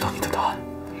很想知道你的答案。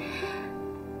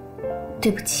对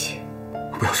不起。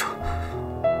不要说，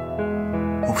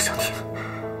我不想听。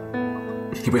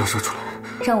你不要说出来。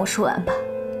让我说完吧。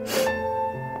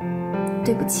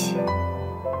对不起，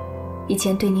以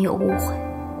前对你有误会，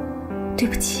对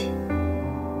不起。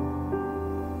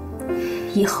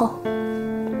以后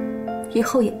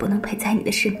也不能陪在你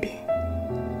的身边。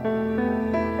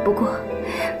不过，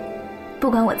不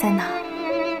管我在哪，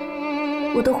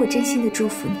我都会真心的祝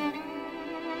福你。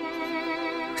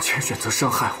既然选择伤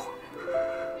害我，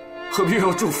何必又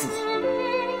要祝福我？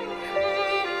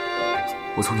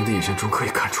我从你的眼神中可以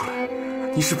看出来，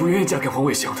你是不愿意嫁给黄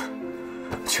伟翔的。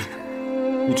青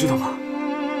莲，你知道吗？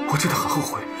我真的很后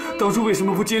悔，当初为什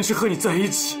么不坚持和你在一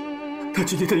起？那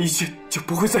今天的一切就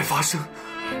不会再发生。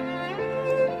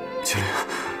青莲，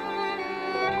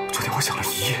昨天我想了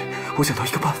一夜，我想到一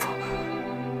个办法，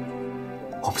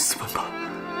我们私奔吧。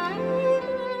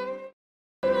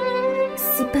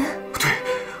私奔？对，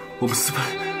我们私奔，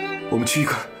我们去一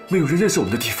个没有人认识我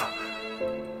们的地方。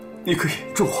你可以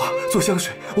种花做香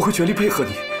水，我会全力配合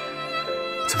你。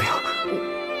怎么样？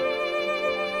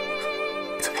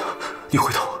怎么样？你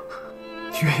回答我，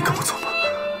你愿意跟我走吗？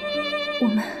我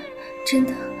们真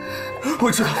的……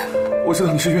我知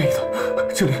道你是愿意的。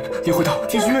青莲，你回答我，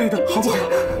你是愿意的，好不好？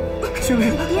青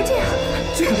莲，别这样。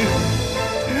青莲，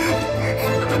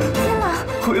天朗，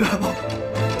回答我。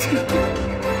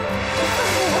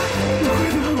你回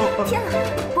答我。天朗，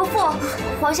伯父，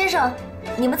黄先生，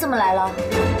你们怎么来了？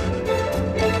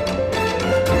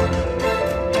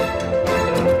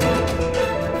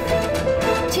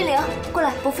青灵，过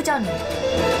来，伯父叫你。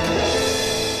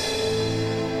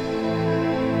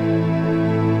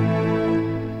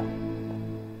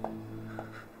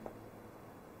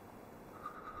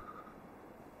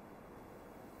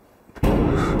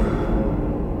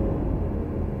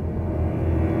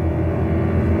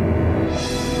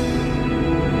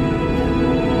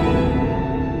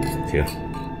请，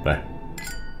来。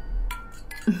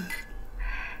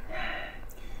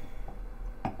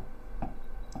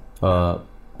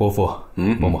伯父，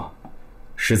嬷嬷，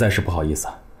实在是不好意思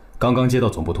啊，刚刚接到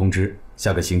总部通知，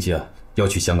下个星期要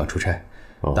去香港出差，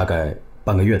大概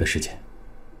半个月的时间。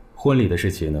婚礼的事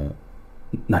情呢，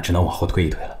那只能往后推一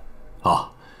推了。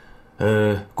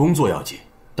工作要紧，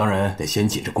当然得先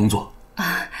紧着工作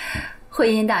啊。婚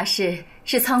姻大事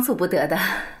是仓促不得的。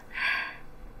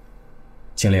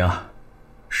青灵啊，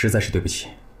实在是对不起，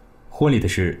婚礼的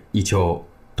事你就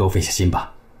多费下心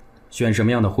吧。选什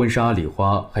么样的婚纱、礼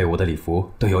花，还有我的礼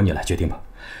服，都由你来决定吧。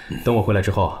等我回来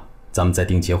之后，咱们再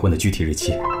定结婚的具体日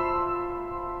期。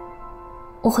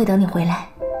我会等你回来。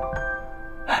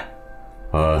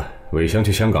伟香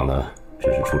去香港呢，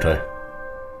只是出差，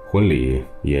婚礼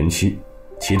延期，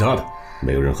其他的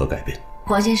没有任何改变。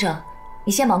黄先生，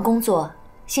你先忙工作，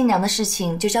新娘的事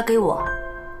情就交给我。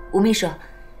吴秘书，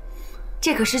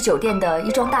这可是酒店的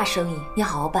一桩大生意，你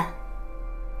好好办。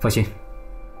放心，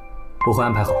我会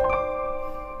安排好。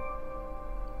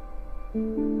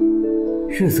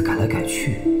日子改来改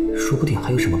去，说不定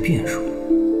还有什么变数。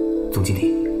总经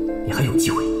理，你还有机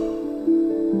会。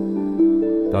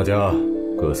大家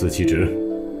各司其职，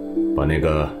把那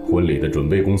个婚礼的准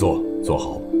备工作做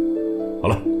好。好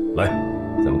了，来，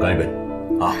咱们干一杯。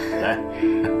好，来。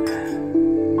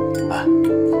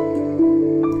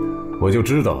我就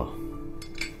知道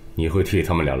你会替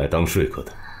他们俩来当说客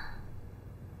的。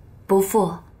伯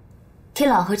父，天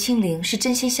朗和青灵是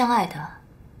真心相爱的，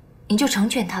你就成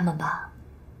全他们吧。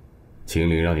青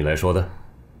灵让你来说的？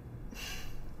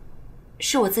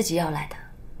是我自己要来的，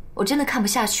我真的看不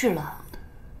下去了。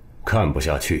看不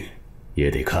下去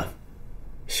也得看，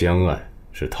相爱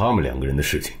是他们2个人的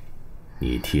事情，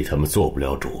你替他们做不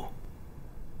了主。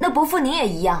那伯父您也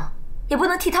一样，也不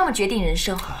能替他们决定人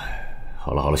生。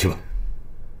好了好了，去吧。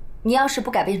你要是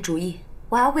不改变主意，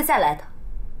我还会再来的。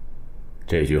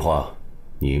这句话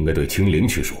你应该对清灵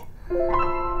去说。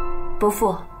伯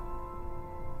父，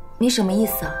你什么意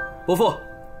思啊？伯父，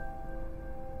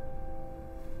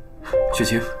雪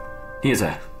晴，你也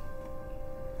在。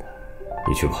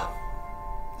你去吧。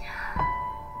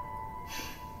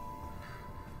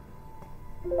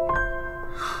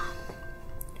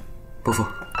伯父，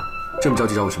这么着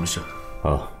急找我什么事？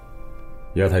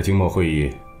亚太经贸会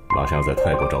议马上要在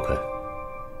泰国召开，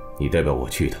你代表我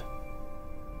去的。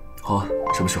好啊，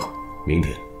什么时候？明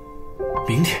天。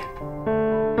明天？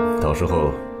到时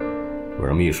候我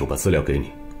让秘书把资料给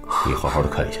你，你好好的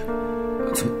看一下。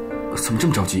怎么这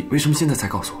么着急？为什么现在才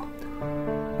告诉我？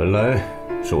本来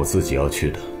是我自己要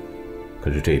去的，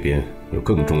可是这边有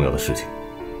更重要的事情，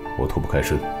我脱不开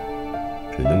身，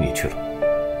只能你去了。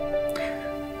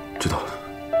知道了。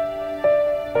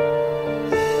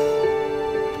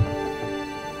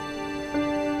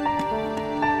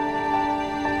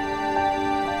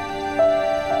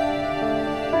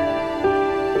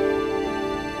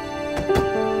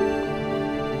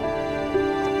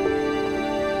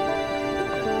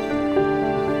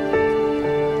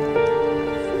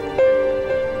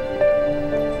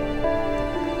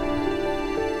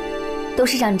董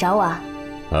事长，你找我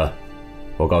啊？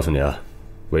我告诉你啊，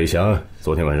伟翔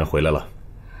昨天晚上回来了。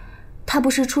他不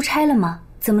是出差了吗？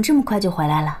怎么这么快就回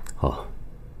来了？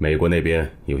美国那边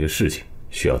有些事情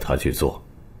需要他去做。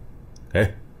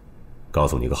告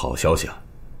诉你个好消息啊，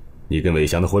你跟伟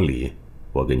翔的婚礼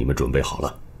我给你们准备好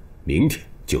了，明天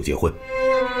就结婚。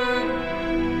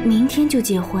明天就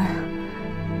结婚？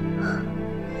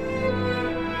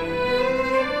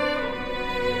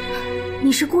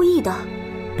你是故意的？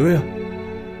对啊，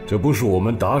这不是我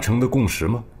们达成的共识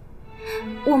吗？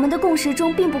我们的共识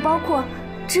中并不包括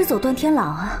支走段天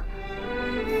朗啊。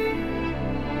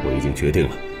我已经决定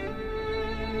了，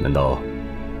难道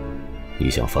你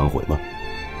想反悔吗？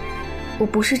我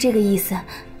不是这个意思，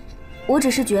我只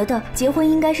是觉得结婚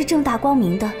应该是正大光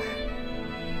明的，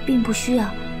并不需要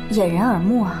掩人耳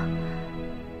目啊。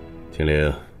青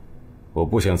灵，我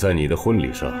不想在你的婚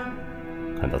礼上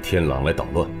看到天朗来捣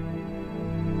乱。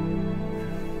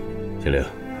青灵，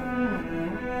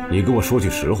你跟我说句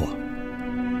实话，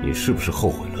你是不是后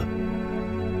悔了？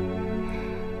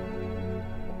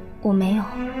我没有。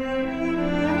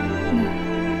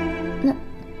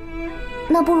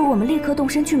那不如我们立刻动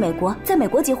身去美国，在美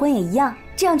国结婚也一样，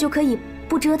这样就可以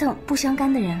不折腾不相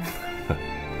干的人了。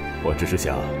我只是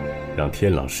想让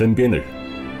天朗身边的人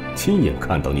亲眼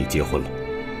看到你结婚了，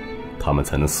他们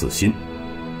才能死心，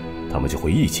他们就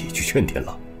会一起去劝天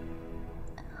朗。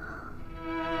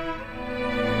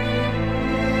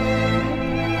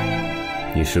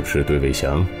你是不是对伟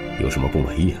翔有什么不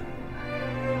满意啊？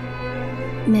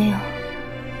没有。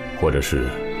或者是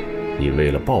你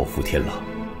为了报复天朗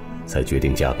才决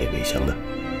定嫁给伟翔的？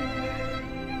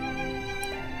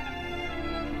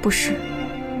不是。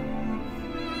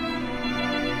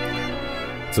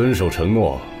遵守承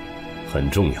诺很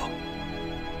重要，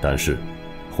但是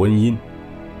婚姻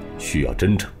需要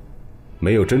真诚，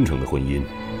没有真诚的婚姻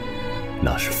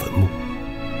那是坟墓。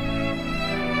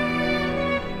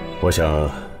我想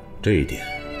这一点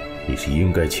你是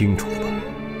应该清楚的吧。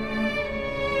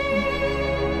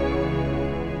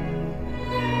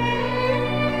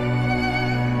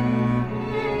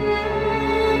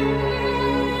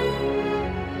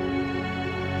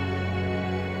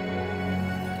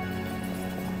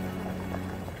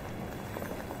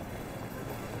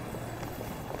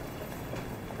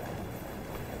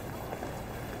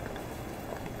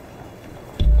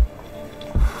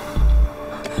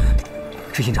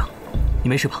执行长，你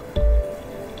没事吧？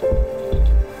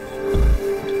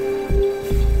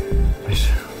没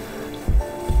事。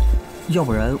要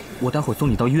不然我待会儿送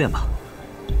你到医院吧。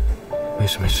没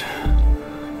事没事，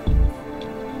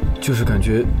就是感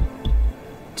觉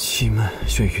气闷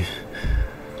眩晕，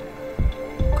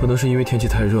可能是因为天气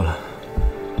太热了。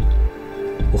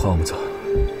我喊我们走。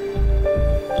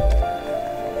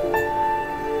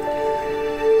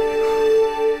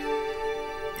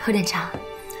喝点茶。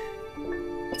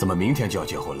怎么明天就要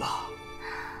结婚了？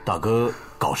大哥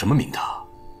搞什么名堂？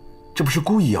这不是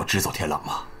故意要支走天朗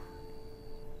吗？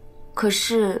可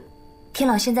是天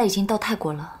朗现在已经到泰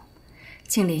国了。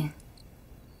青灵，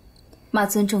妈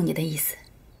尊重你的意思，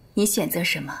你选择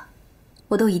什么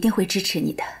我都一定会支持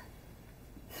你的。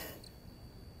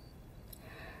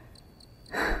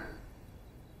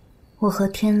我和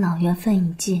天朗缘分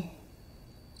已尽，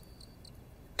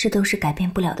这都是改变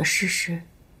不了的事实。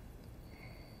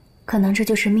可能这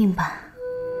就是命吧。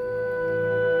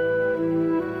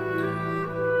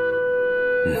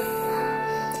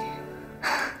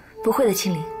不会的，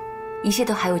青灵，一切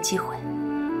都还有机会，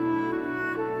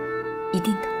一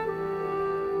定的。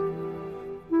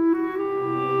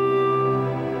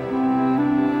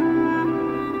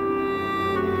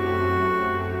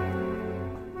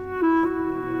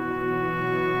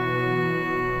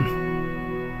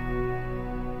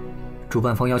主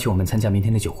办方要求我们参加明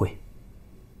天的酒会。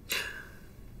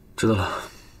知道了，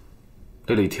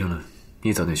累了一天了，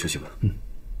你也早点休息吧。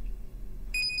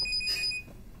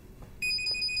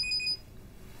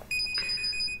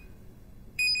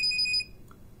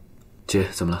姐，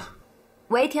怎么了？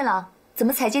喂，天狼，怎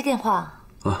么才接电话？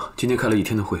啊，今天开了一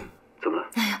天的会，怎么了？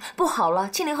哎呀，不好了，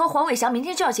庆龄和黄伟翔明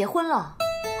天就要结婚了。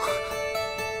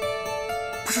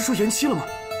不是说延期了吗？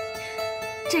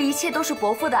这一切都是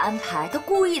伯父的安排，他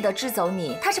故意的支走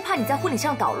你，他是怕你在婚礼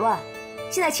上捣乱。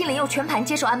现在庆龄又全盘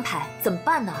接受安排，怎么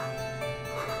办呢？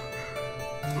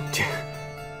姐，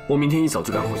我明天一早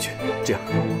就赶回去，这样，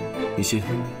你先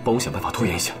帮我想办法拖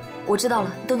延一下。我知道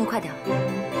了，你动作快点。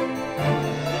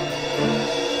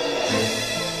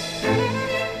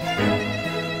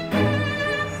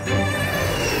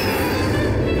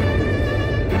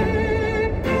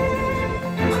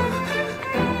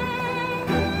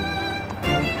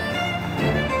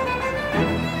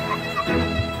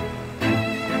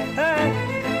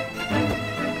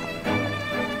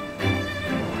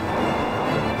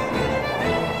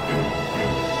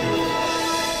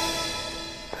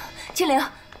庆龄，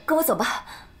跟我走吧。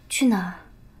去哪儿？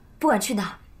不管去哪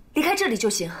儿，离开这里就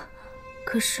行。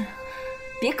可是，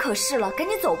别可是了，赶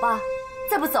紧走吧，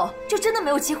再不走就真的没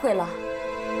有机会了。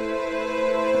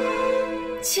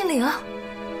庆龄，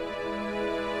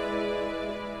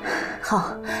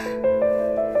好，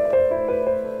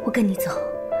我跟你走。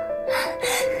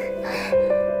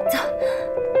走。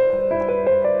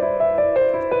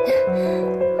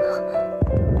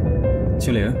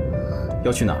青灵，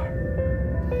要去哪儿？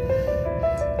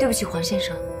对不起，黄先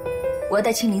生，我要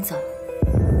带庆龄走。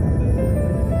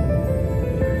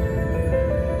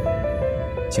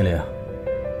青灵，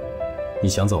你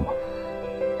想走吗？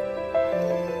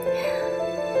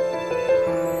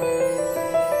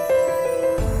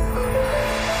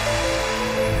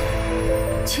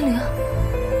青灵，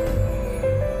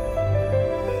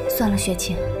算了，雪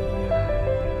晴，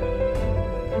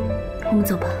我们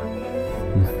走吧。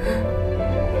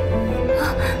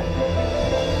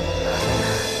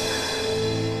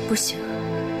不行，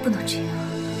不能这样。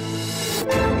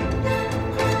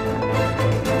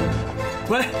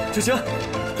喂，雪晴。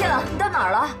天朗，你到哪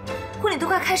儿了？婚礼都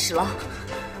快开始了。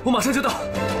我马上就到。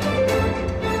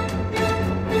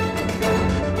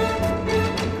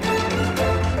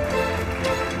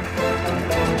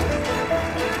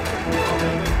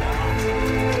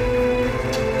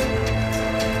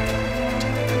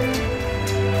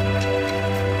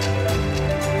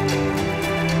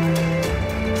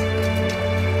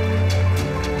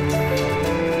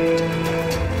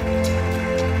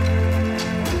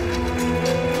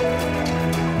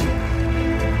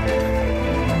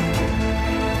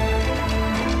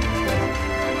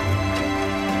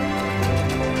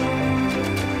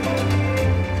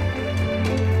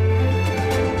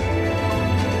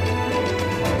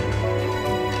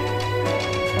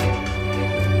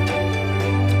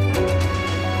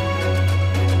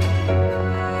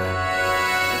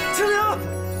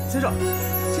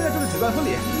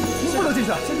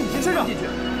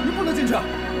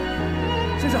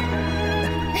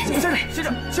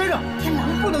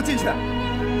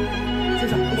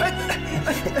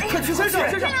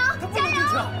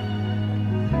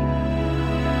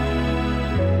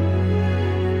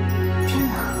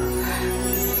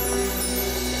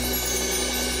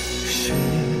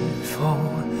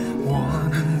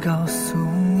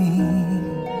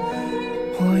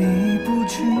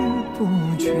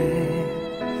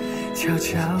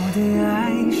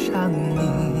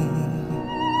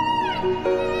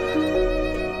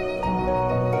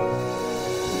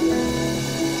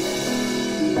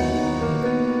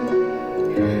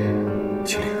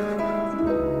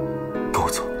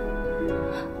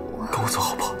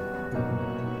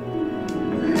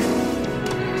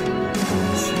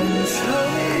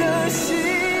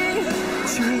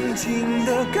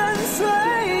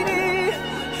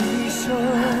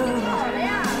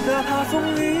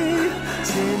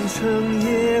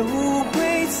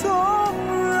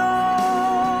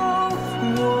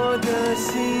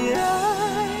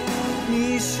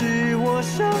你是我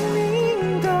生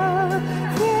命的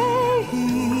唯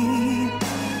一。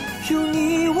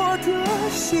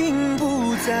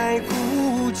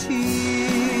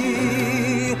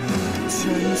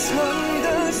诚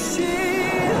的心，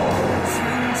紧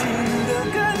紧地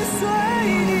跟随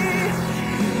你，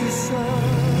一生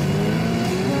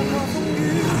哪怕风雨，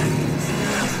前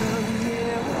程也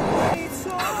会从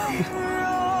容。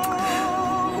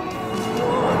我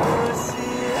的心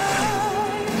爱，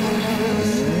是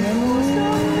多少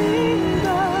明白，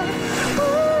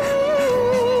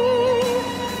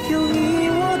有你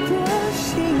我的心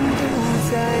不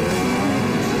再孤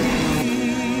寂。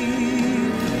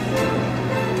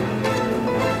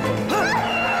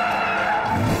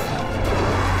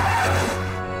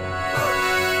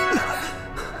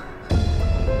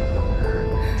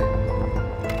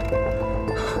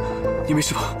你没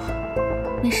事吧？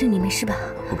没事，你没事吧？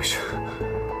我没事。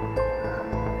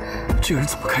这个人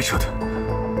怎么开车的？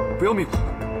不要命了？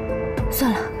算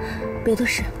了，别的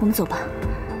事，我们走吧。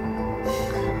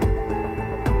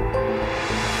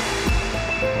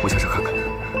我下车看看。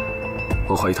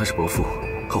我怀疑他是伯父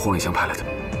和黄以翔派来的。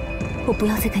我不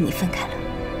要再跟你分开了。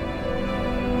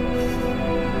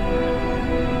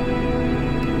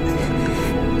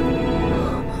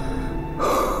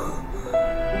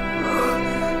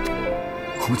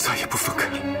我们再也不分开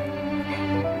了。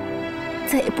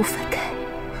再也不分开。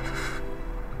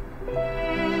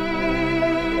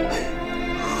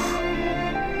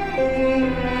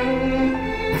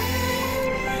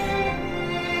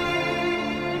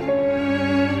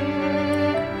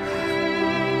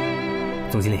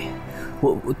总经理，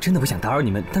我真的不想打扰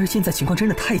你们，但是现在情况真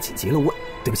的太紧急了，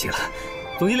对不起了。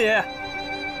总经理，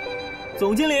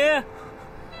总经理。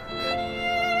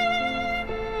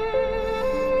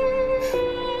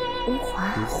吴华，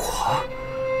吴华，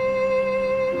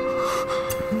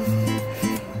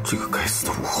这个该死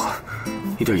的吴华，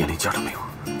一点眼力劲都没有，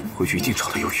回去一定找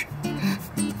他忧郁。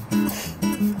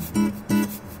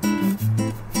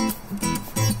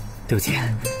对不起，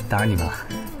打扰你们了。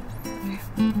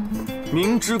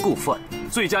明知故犯，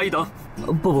罪加一等。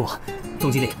不，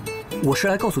总经理，我是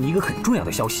来告诉你一个很重要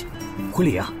的消息，婚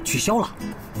礼啊取消了。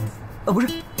不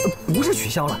是取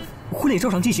消了，婚礼照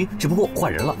常进行，只不过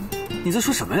换人了。你在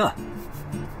说什么呀？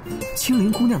青林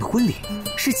姑娘的婚礼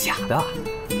是假的。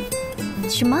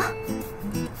什么？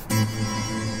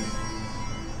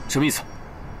什么意思？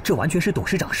这完全是董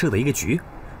事长设的一个局。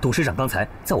董事长刚才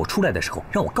在我出来的时候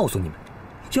让我告诉你们，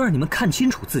要让你们看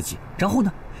清楚自己，然后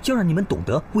呢，要让你们懂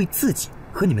得为自己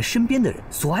和你们身边的人、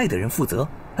所爱的人负责。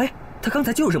哎，他刚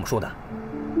才就是这么说的。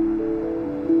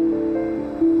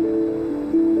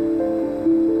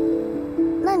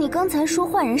那你刚才说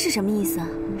换人是什么意思啊？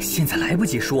现在来不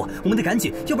及说，我们得赶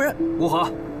紧，要不然……吴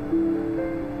华，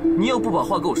你要不把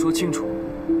话跟我说清楚，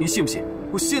你信不信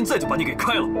我现在就把你给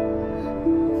开了？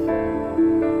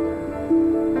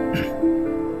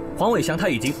黄伟翔他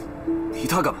已经……提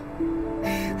他干嘛？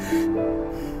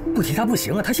不提他不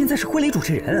行啊，他现在是婚礼主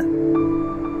持人。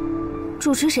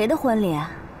主持谁的婚礼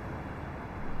啊？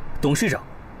董事长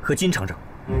和金厂长。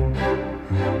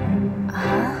啊？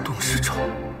董事长？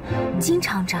金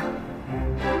厂长？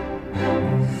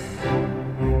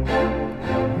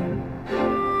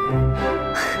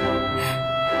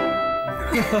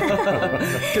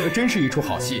这个真是一出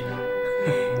好戏。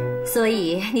所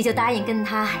以你就答应跟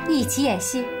他一起演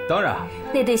戏？当然。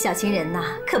那对小情人呐，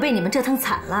可被你们折腾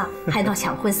惨了，还闹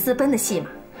抢婚私奔的戏码，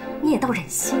你也倒忍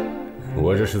心。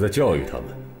我这是在教育他们，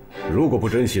如果不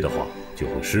珍惜的话，就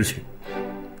会失去。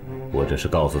我这是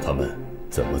告诉他们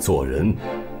怎么做人。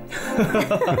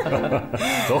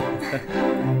走。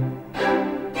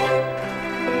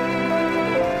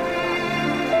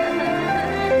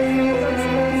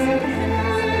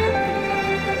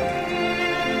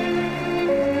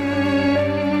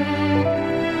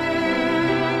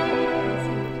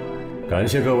感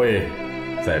谢各位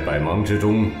在百忙之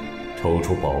中抽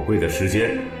出宝贵的时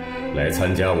间来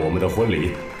参加我们的婚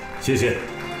礼，谢谢。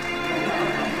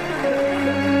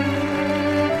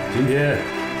今天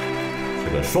是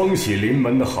个双喜临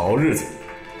门的好日子，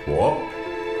我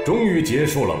终于结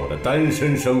束了我的单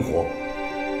身生活。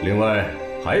另外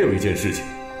还有一件事情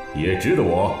也值得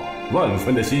我万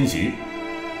分的欣喜，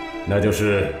那就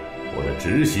是我的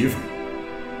侄媳妇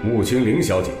穆清玲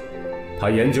小姐，她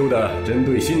研究的针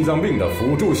对心脏病的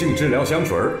辅助性治疗香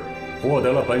水获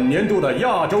得了本年度的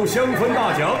亚洲香氛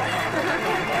大奖。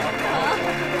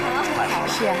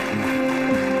是啊。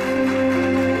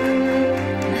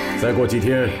再过几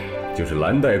天就是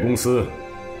蓝带公司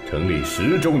成立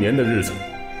10周年的日子，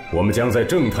我们将在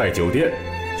正泰酒店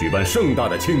举办盛大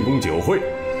的庆功酒会，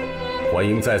欢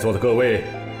迎在座的各位，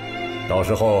到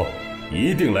时候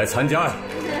一定来参加呀！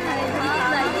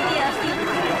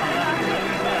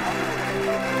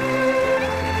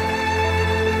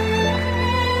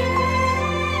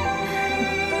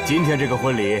今天这个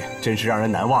婚礼真是让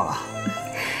人难忘啊！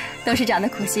董事长的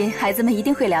苦心，孩子们一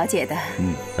定会了解的。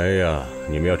哎呀，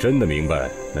你们要真的明白，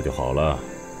那就好了。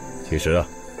其实啊，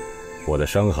我在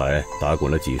商海打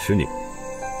滚了几十年，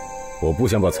我不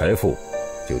想把财富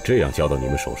就这样交到你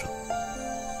们手上。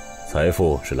财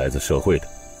富是来自社会的，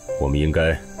我们应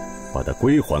该把它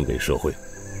归还给社会。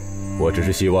我只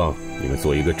是希望你们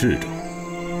做一个智者，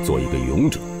做一个勇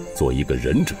者，做一个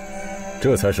仁者，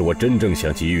这才是我真正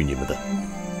想给予你们的。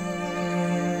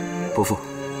伯父，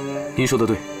您说的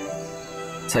对，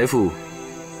财富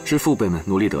是父辈们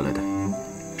努力得来的，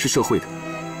是社会的，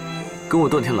跟我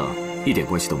段天朗一点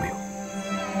关系都没有。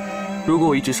如果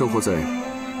我一直生活在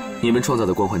你们创造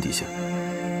的光环底下，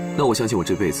那我相信我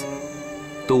这辈子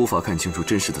都无法看清楚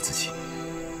真实的自己。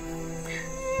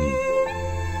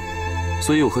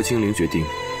所以我和青灵决定，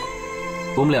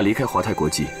我们俩离开华泰国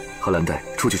际和蓝带，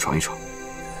出去闯一闯。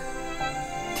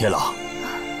天朗，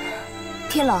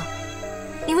天朗，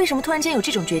你为什么突然间有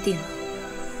这种决定？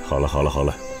好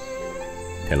了，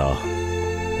天朗，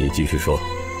你继续说。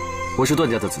我是段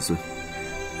家的子孙，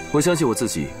我相信我自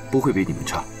己不会比你们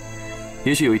差。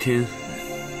也许有一天，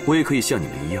我也可以像你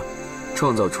们一样，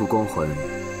创造出光环，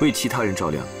为其他人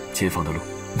照亮前方的路。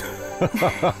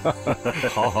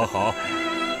好，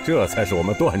这才是我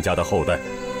们段家的后代。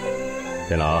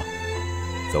天朗，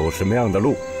走什么样的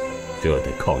路，这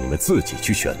得靠你们自己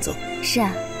去选择。是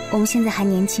啊，我们现在还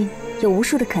年轻，有无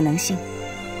数的可能性。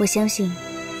我相信，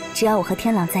只要我和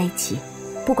天朗在一起，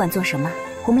不管做什么，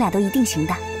我们俩都一定行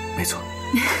的。没错。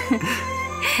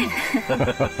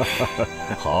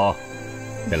好，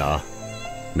天朗，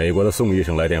美国的宋医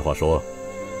生来电话说，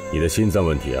你的心脏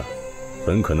问题啊，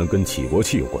很可能跟起搏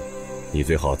器有关，你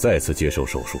最好再次接受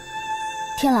手术。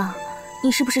天朗，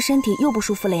你是不是身体又不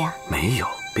舒服了呀？没有，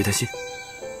别担心。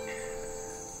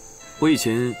我以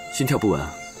前心跳不稳，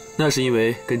那是因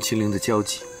为跟秦陵的交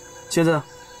集。现在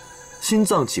心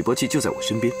脏起搏器就在我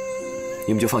身边，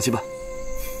你们就放心吧。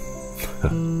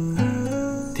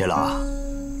天朗，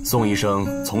宋医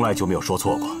生从来就没有说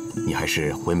错过，你还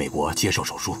是回美国接受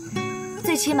手术，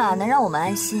最起码能让我们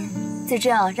安心，最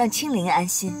重要让青灵安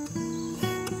心。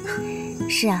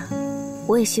是啊，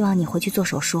我也希望你回去做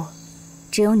手术，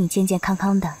只有你健健康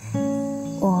康的，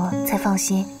我才放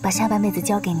心把下半辈子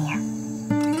交给你啊。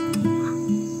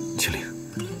青灵，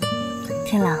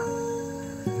天朗，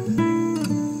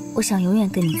我想永远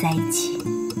跟你在一起，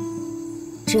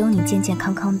只有你健健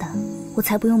康康的，我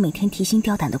才不用每天提心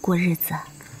吊胆的过日子。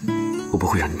我不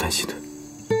会让你担心的，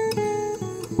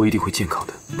我一定会健康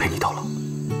的陪你到老。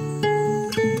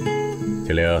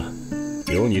青灵，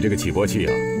有你这个起搏器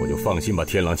啊，我就放心把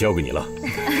天朗交给你了。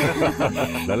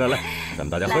来，咱们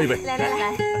大家喝一杯。来，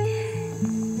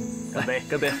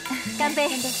干杯！干杯！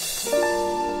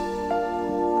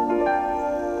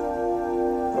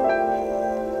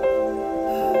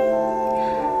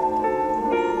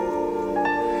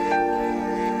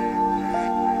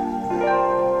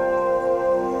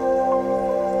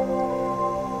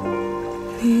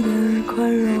你的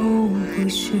宽容不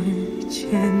是怯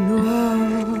懦，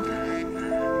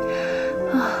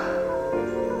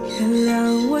原谅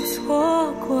我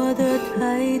错过的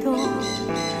太多，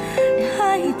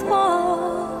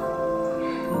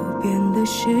不变的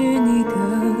是你的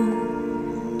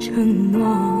承诺。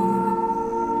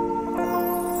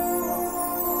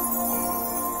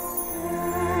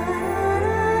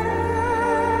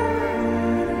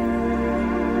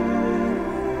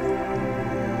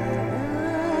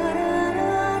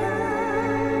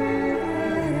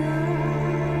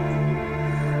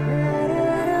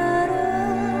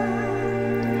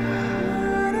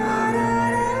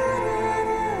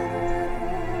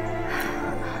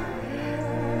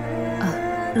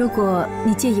如果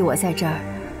你介意我在这儿，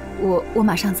我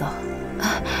马上走。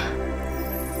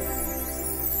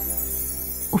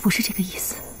我不是这个意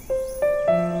思。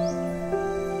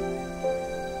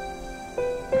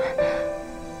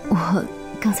我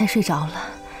刚才睡着了，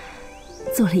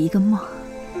做了一个梦，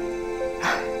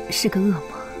是个噩梦，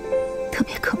特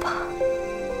别可怕。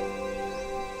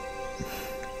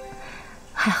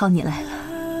还好你来了，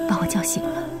把我叫醒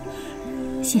了，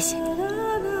谢谢你。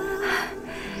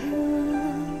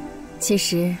其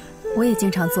实我也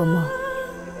经常做梦，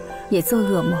也做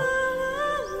噩梦。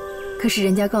可是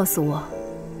人家告诉我，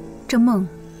这梦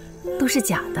都是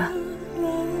假的，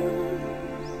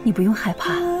你不用害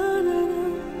怕。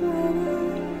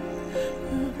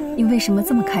你为什么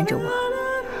这么看着我？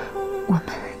我们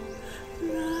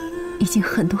已经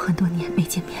很多年没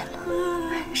见面了。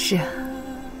是啊，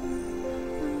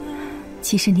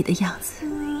其实你的样子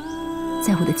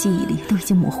在我的记忆里都已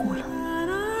经模糊了。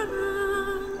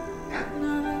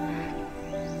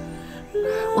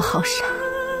我好傻，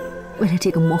为了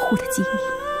这个模糊的记忆，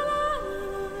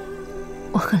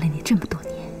我恨了你这么多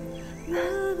年。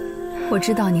我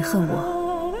知道你恨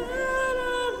我，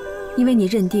因为你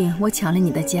认定我抢了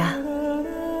你的家，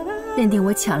认定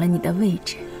我抢了你的位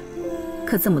置。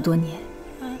可这么多年，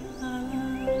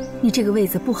你这个位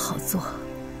子不好做。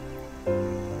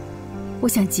我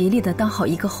想极力地当好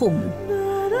一个后母，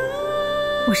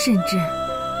我甚至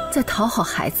在讨好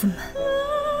孩子们，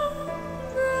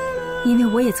因为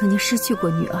我也曾经失去过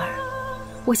女儿。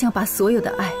我想把所有的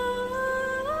爱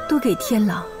都给天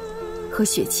朗和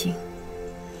雪清。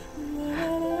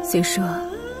虽说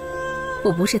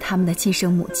我不是他们的亲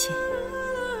生母亲，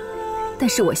但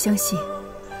是我相信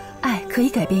爱可以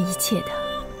改变一切的。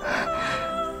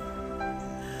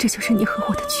这就是你和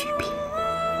我的区别。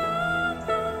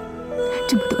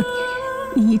这么多年，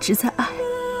你一直在爱，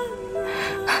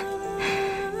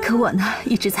可我呢，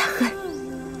一直在恨。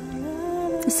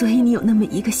所以你有那么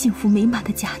一个幸福美满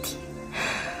的家庭，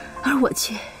而我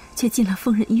却进了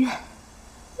疯人院。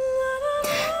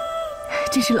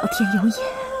真是老天有眼。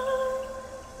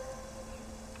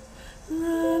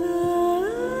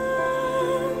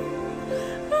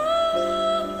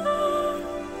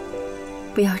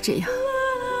不要这样，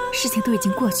事情都已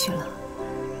经过去了，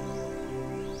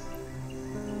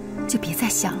就别再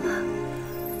想了。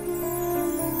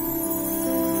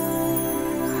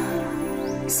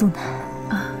苏南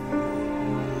啊，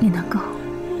你能够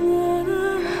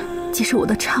接受我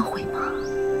的忏悔吗？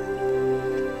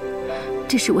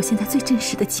这是我现在最真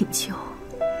实的请求。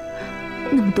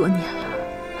那么多年了，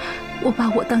我把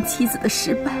我当妻子的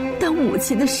失败，当母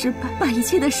亲的失败，把一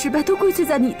切的失败都归罪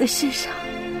在你的身上。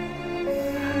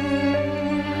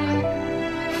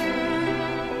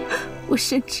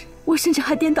我甚至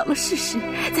还颠倒了事实，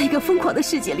在一个疯狂的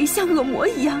世界里，像恶魔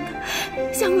一样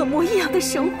的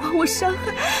生活。我伤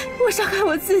害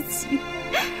我自己，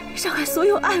伤害所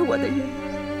有爱我的人，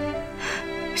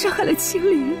伤害了清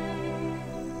灵。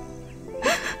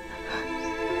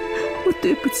我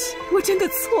对不起，我真的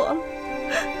错了，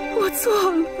我错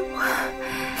了。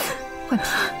焕平，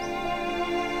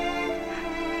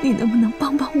你能不能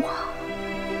帮帮我？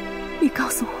你告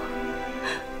诉我，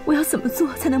我要怎么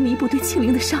做才能弥补对清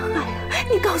灵的伤害啊？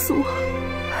你告诉我。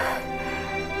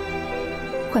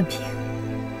焕平，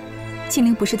清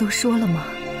灵不是都说了吗？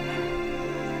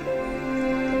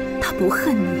他不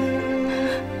恨你，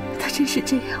他真是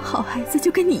这样好孩子，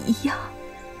就跟你一样，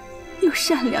又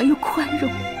善良又宽容。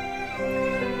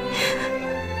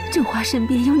振华身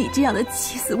边有你这样的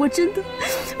妻子，我真的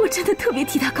特别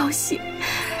替他高兴，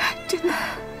真的。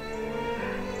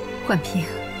焕平，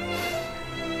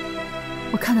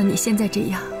我看到你现在这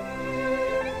样，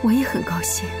我也很高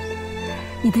兴。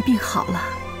你的病好了，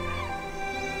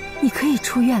你可以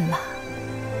出院了。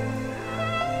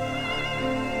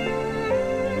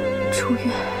出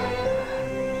院？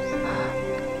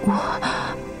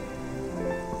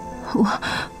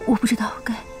我不知道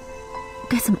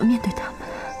该怎么面对他们。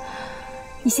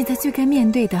你现在最该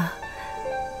面对的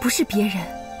不是别人，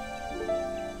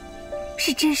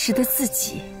是真实的自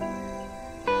己。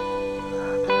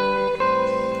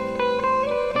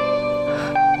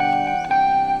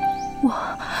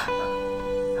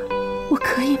我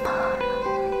可以吗？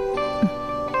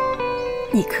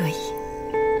你可以。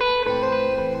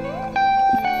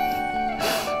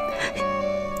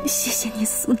谢谢你，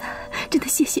苏南，真的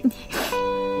谢谢你。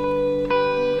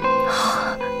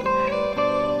好，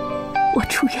我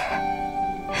出院。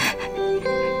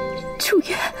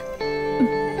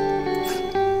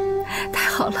太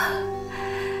好了。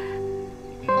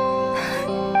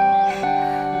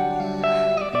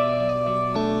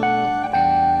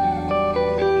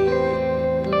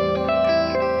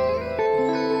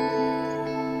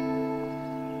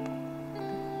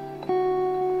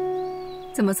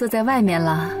怎么坐在外面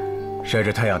了？晒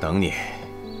着太阳等你。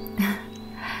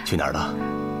去哪儿了？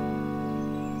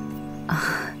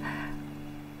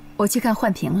我去看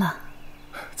焕平了。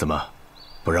怎么，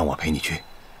不让我陪你去？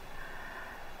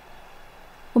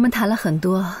我们谈了很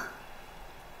多，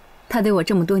他对我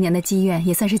这么多年的积怨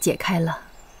也算是解开了。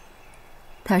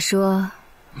他说，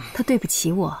他对不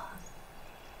起我，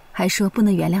还说不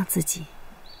能原谅自己。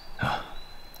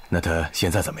那他现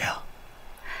在怎么样？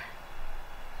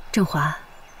振华，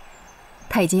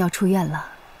他已经要出院了，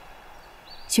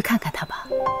去看看他吧。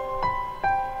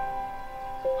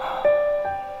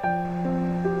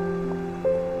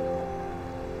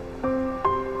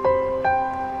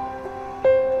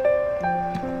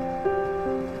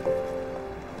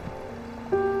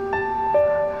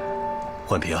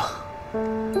焕平，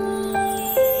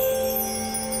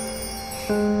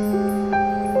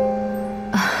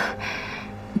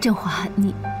振华，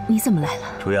你怎么来了？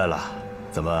出院了，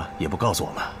怎么也不告诉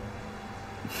我们？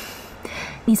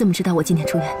你怎么知道我今天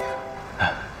住院的？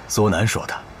苏南说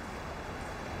的。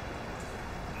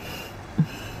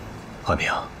焕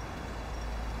平，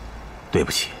对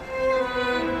不起，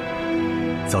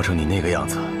造成你那个样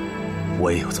子，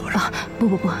我也有责任。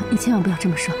不，你千万不要这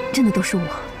么说，真的都是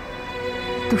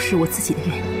我自己的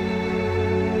原因。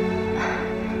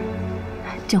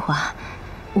振华，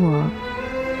我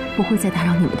不会再打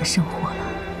扰你们的生活了。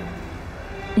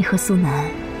你和苏南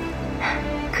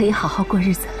可以好好过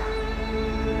日子了。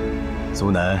苏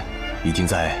南已经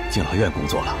在敬老院工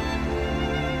作了。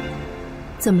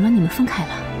怎么了？你们分开了？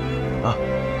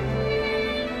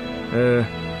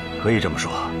可以这么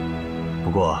说，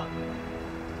不过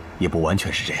也不完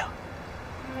全是这样。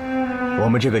我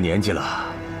们这个年纪了，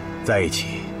在一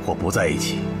起或不在一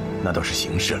起，那都是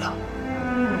形式了。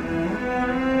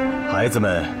孩子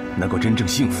们能够真正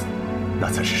幸福，那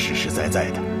才是实实在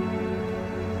在的。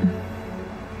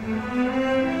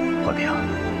焕平，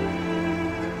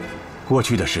过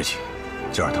去的事情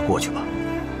就让它过去吧。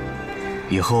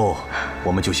以后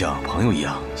我们就像朋友一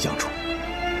样相处。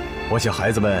我想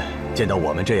孩子们见到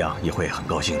我们这样也会很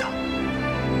高兴的。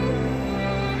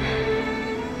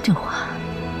振华，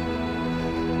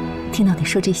听到你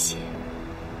说这些，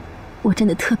我真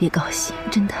的特别高兴，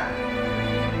真的。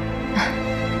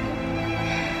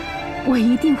我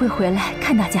一定会回来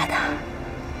看大家的。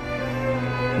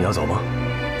你要走吗？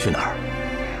去哪儿？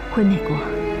回美国。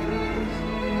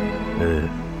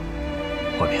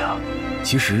焕平，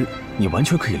其实你完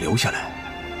全可以留下来。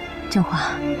振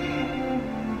华，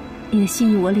你的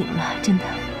心意我领了，真的，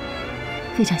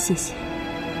非常谢谢。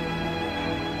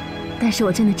但是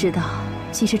我真的知道，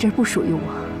其实这儿不属于我，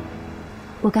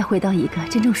我该回到一个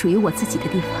真正属于我自己的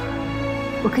地方。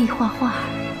我可以画画、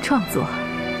创作。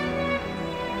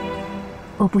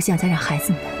我不想再让孩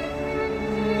子们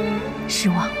失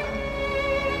望了。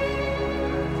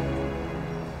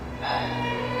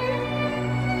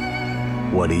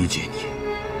我理解你，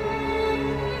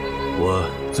我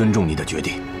尊重你的决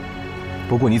定。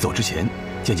不过你走之前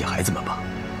见见孩子们吧，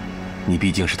你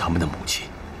毕竟是他们的母亲，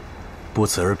不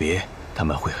辞而别，他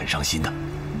们会很伤心的。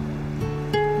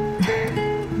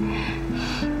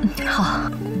好。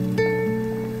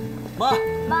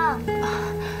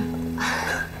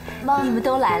妈，你们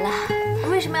都来了，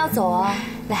为什么要走啊？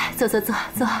来，坐。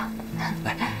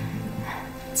来，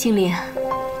清岚，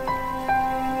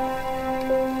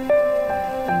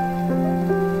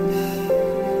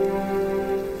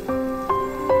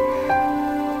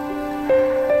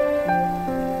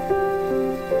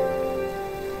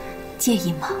介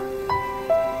意吗？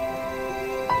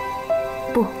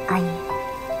不，阿姨。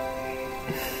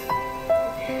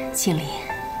清岚，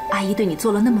阿姨对你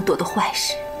做了那么多的坏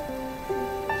事，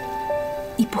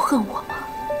你不恨我吗？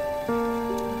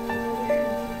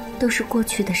都是过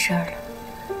去的事儿了，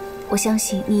我相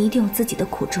信你一定有自己的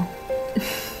苦衷。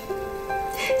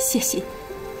谢谢你，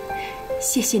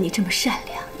谢谢你这么善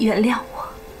良，原谅我。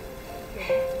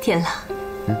天朗，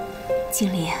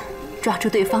清岚，抓住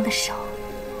对方的手，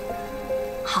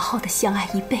好好的相爱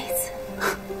一辈子。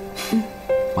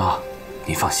妈，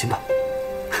你放心吧。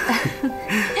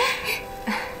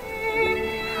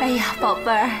哎呀，宝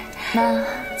贝儿，妈，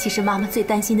其实妈妈最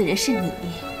担心的人是你，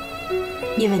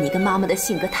因为你跟妈妈的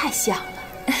性格太像了。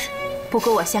不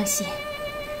过我相信，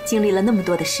经历了那么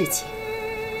多的事情，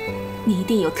你一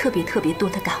定有特别多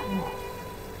的感悟。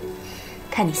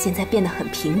看你现在变得很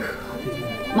平和，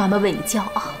妈妈为你骄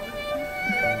傲。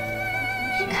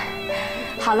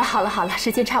好了，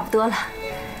时间差不多了，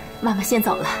妈妈先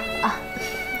走了啊。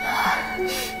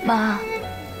妈，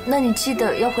那你记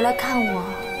得要回来看我。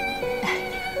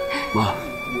妈，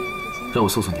让我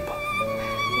送送你吧。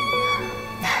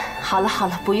好了，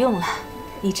不用了，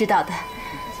你知道的，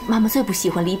妈妈最不喜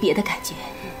欢离别的感觉。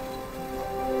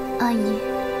阿姨，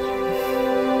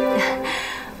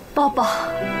抱抱。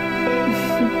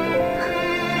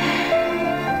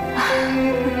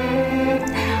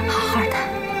好好的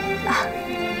啊，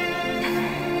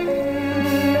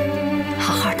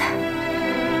好好的，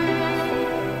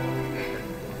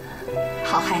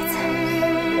好孩子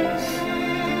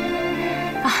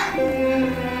啊！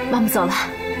妈妈走了。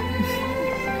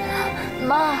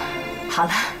妈，好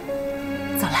了，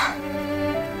走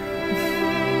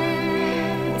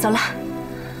了。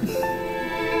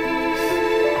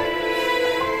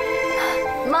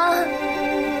妈，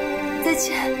再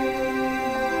见。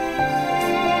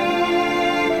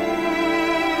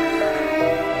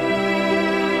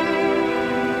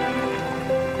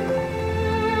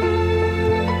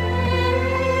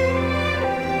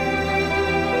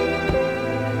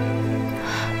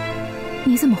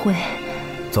你怎么会？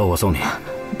走，我送你。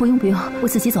不用，我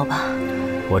自己走吧。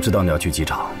我知道你要去机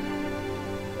场，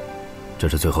这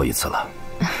是最后一次了。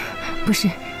不是，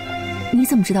你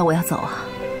怎么知道我要走啊？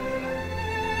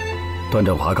段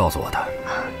振华告诉我的。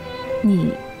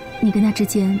你跟他之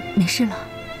间没事了？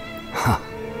哈，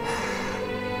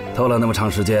斗了那么长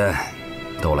时间，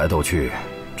斗来斗去，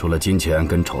除了金钱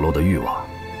跟丑陋的欲望，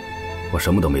我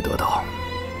什么都没得到，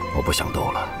我不想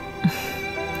斗了。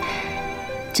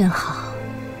真好，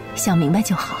想明白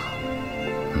就好。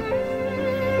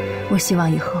我希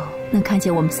望以后能看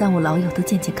见我们三五老友都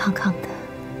健健康康的，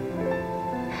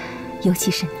尤其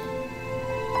是你。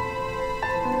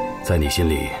在你心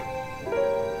里，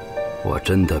我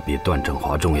真的比段振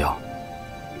华重要？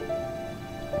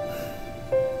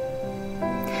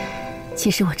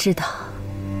其实我知道，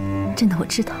真的我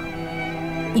知道，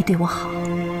你对我好。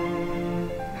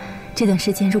这段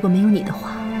时间如果没有你的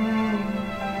话，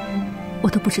我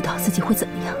都不知道自己会怎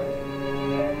么样。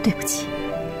对不起。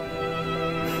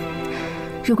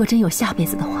如果真有下辈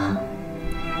子的话，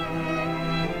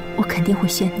我肯定会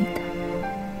选你的，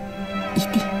一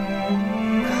定。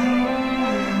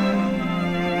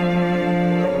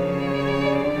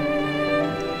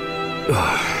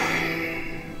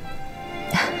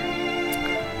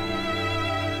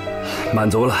满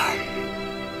足了，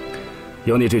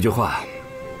有你这句话，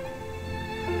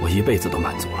我一辈子都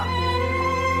满足了。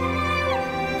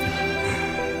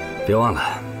别忘了，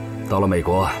到了美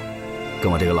国，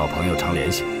跟我这个老朋友常联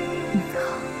系。好。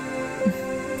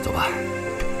走吧。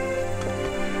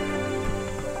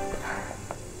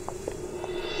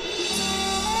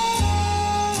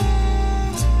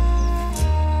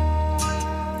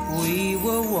We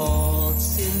were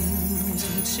waltzing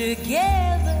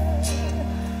together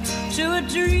to a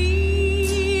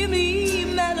dreamy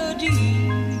melody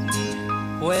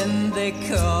when they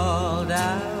called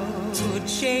out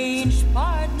change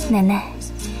partners. 奶奶，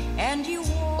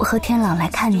我和天朗来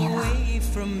看您了。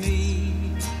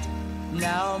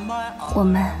我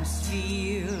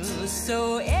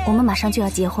们马上就要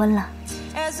结婚了，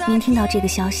您听到这个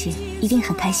消息一定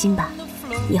很开心吧？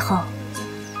以后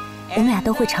我们俩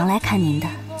都会常来看您的，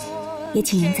也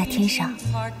请您在天上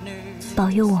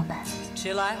保佑我们，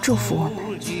祝福我们。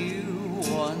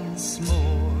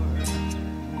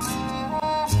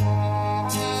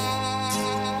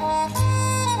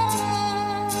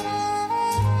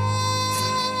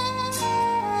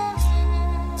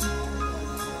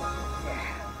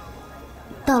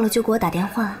到了就给我打电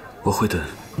话。我会的。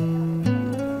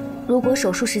如果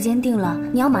手术时间定了，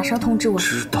你要马上通知我。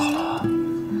知道了。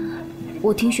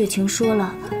我听雪晴说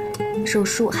了，手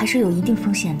术还是有一定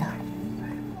风险的。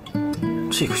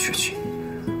这个雪晴，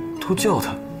都叫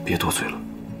他别多嘴了。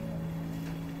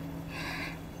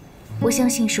我相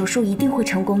信手术一定会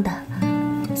成功的，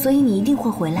所以你一定会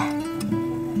回来。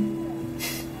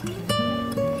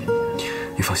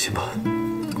你放心吧，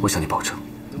我向你保证，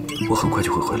我很快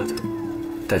就会回来的，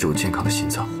带着我健康的心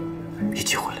脏一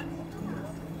起回来。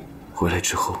回来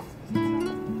之后，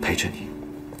陪着你，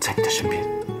在你的身边，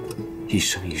一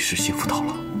生一世幸福到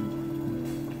老。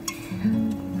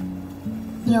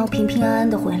你要平平安安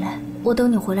的回来，我等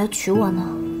你回来娶我呢。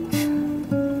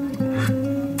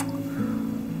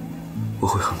我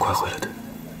会很快回来的。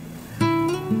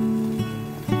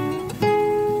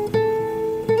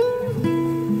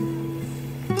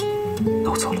那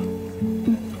我走了。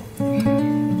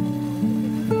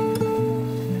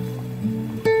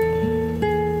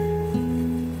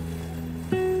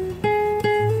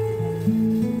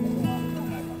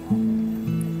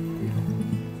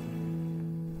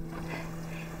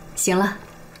行了，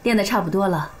练得差不多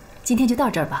了，今天就到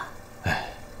这儿吧。哎，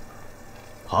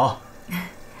好，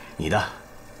你的。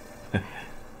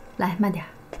来，慢点，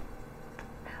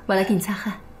我来给你擦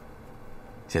汗。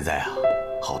现在啊，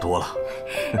好多了。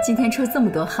今天出这么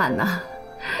多汗呢。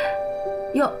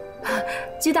哟，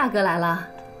居大哥来了，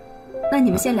那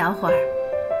你们先聊会儿，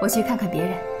我去看看别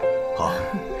人。好。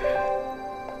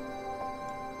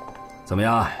怎么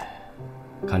样？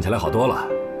看起来好多了。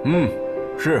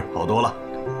是好多了。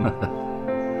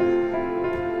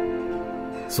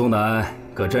苏南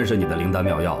可真是你的灵丹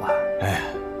妙药啊！哎，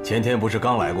前天不是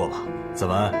刚来过吗？怎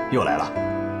么又来了？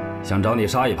想找你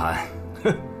杀一盘。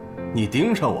哼，你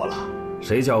盯上我了？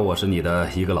谁叫我是你的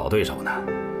一个老对手呢？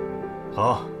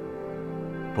好，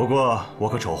不过我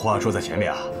可丑话说在前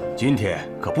面啊，今天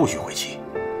可不许回棋。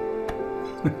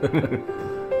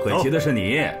回棋的是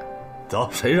你，走，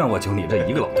谁让我就你这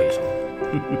一个老对手？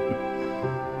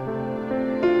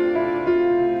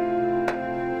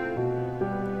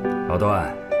老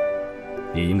段，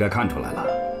你应该看出来了，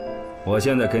我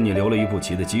现在给你留了一步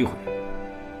棋的机会，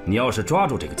你要是抓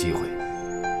住这个机会，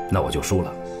那我就输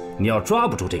了；你要抓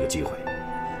不住这个机会，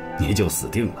你就死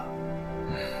定了。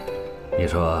你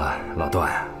说老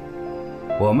段啊，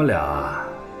我们俩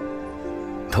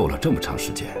斗了这么长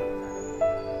时间，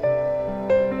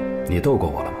你斗过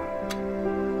我了吗？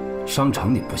商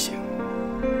场你不行，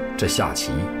这下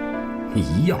棋你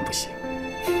一样不行。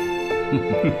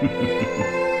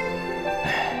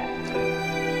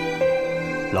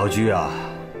老居啊，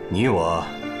你我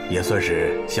也算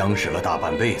是相识了大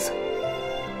半辈子，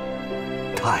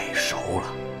太熟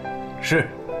了。是，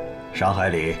商海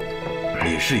里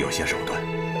你是有些手段，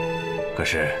可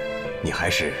是你还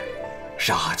是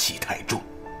杀气太重，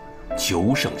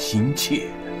求胜心切。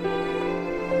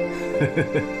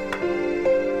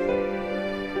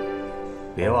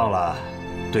别忘了，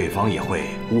对方也会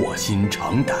卧薪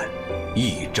尝胆，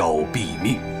一招毙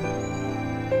命。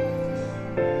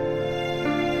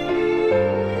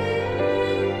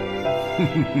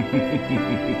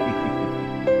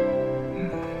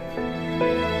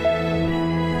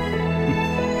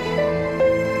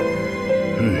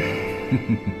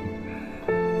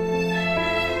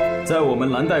在我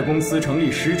们蓝带公司成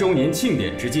立10周年庆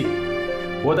典之际，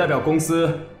我代表公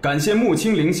司感谢穆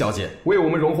清玲小姐为我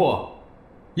们荣获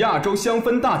亚洲香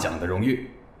氛大奖的荣誉。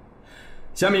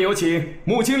下面有请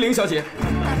穆清玲小姐。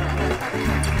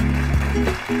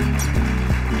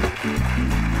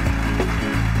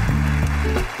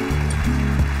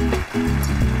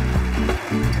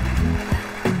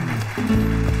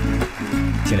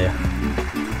清玲，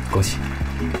恭喜！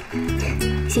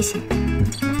谢谢。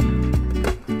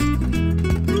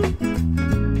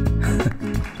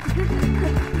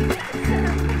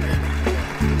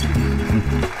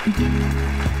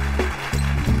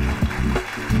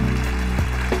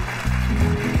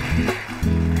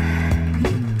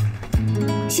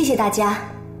谢谢大家。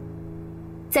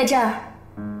在这儿，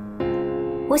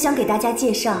我想给大家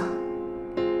介绍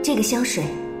这个香水。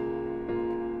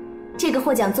这个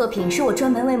获奖作品是我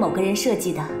专门为某个人设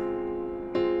计的。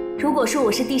如果说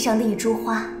我是地上的一株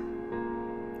花，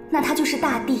那它就是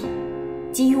大地，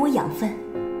给予我养分；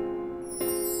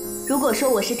如果说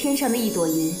我是天上的一朵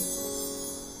云，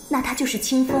那它就是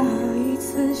清风，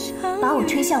把我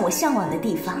吹向我向往的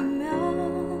地方。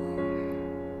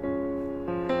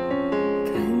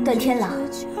段天朗，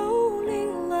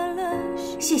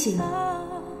谢谢你，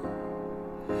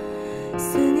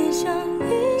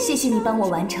谢谢你帮我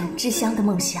完成志香的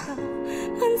梦想。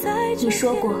你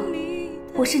说过，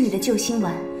我是你的救心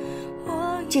丸，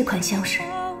这款香水，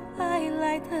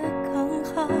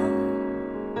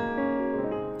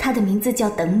它的名字叫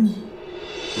等你。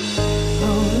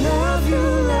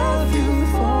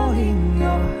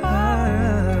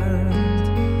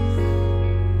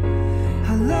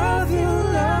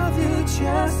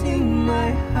Just in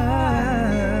my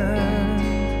heart，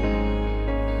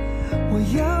 我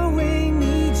要为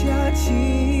你架起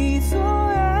一座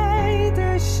爱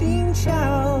的心桥。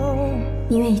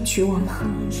你愿意娶我吗？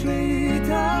吹雨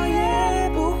打也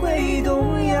不会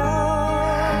动摇。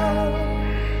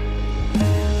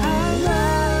I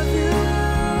love you,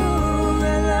 I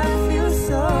love you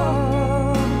so。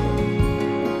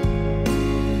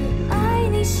爱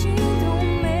你心动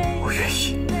每我愿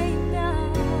意。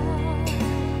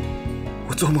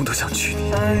我做梦都想娶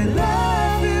你。 I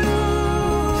love you,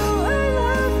 I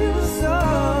love you so。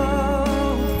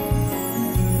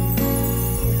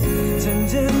 真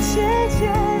真切切，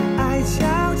爱悄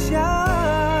悄，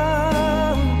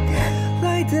来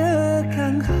得刚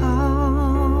好。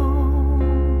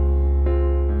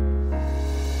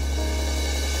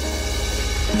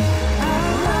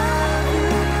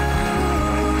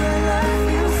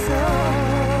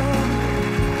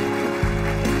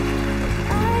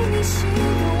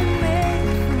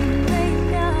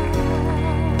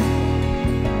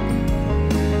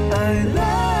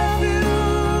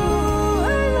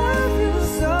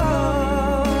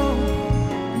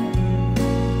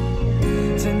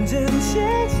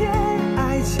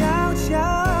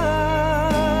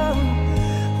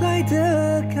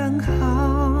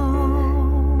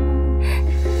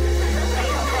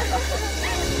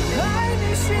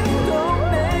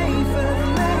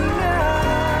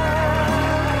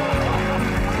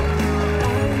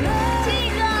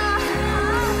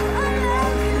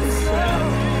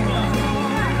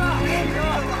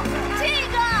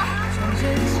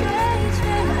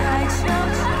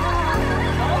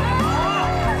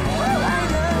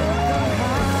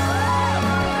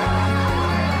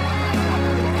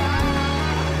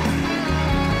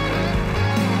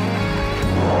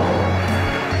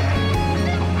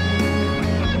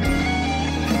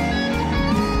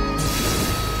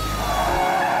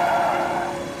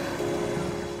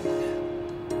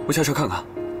我下车看看。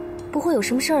不会有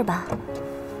什么事儿吧？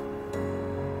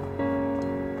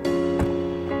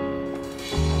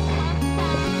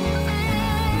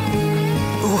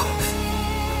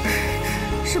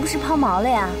是抛锚了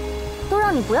呀？都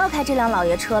让你不要开这辆老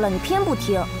爷车了，你偏不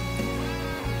听。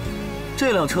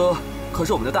这辆车可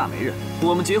是我们的大媒人，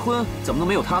我们结婚怎么能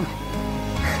没有他呢？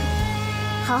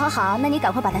好，好，好，那你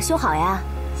赶快把它修好呀。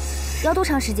要多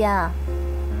长时间啊？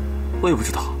我也不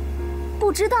知道。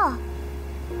不知道？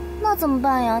那怎么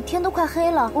办呀？天都快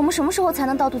黑了，我们什么时候才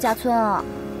能到度假村啊？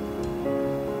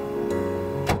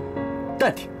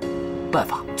淡定，办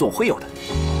法总会有的。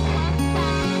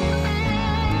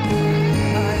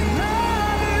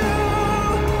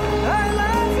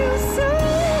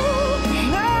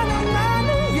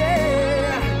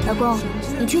老公，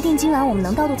你确定今晚我们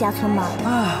能到度假村吗？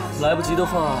来不及的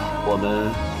话，我们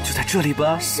就在这里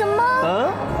吧。什么？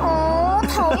哦，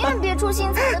讨厌别出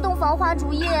心裁的洞房花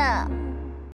烛夜。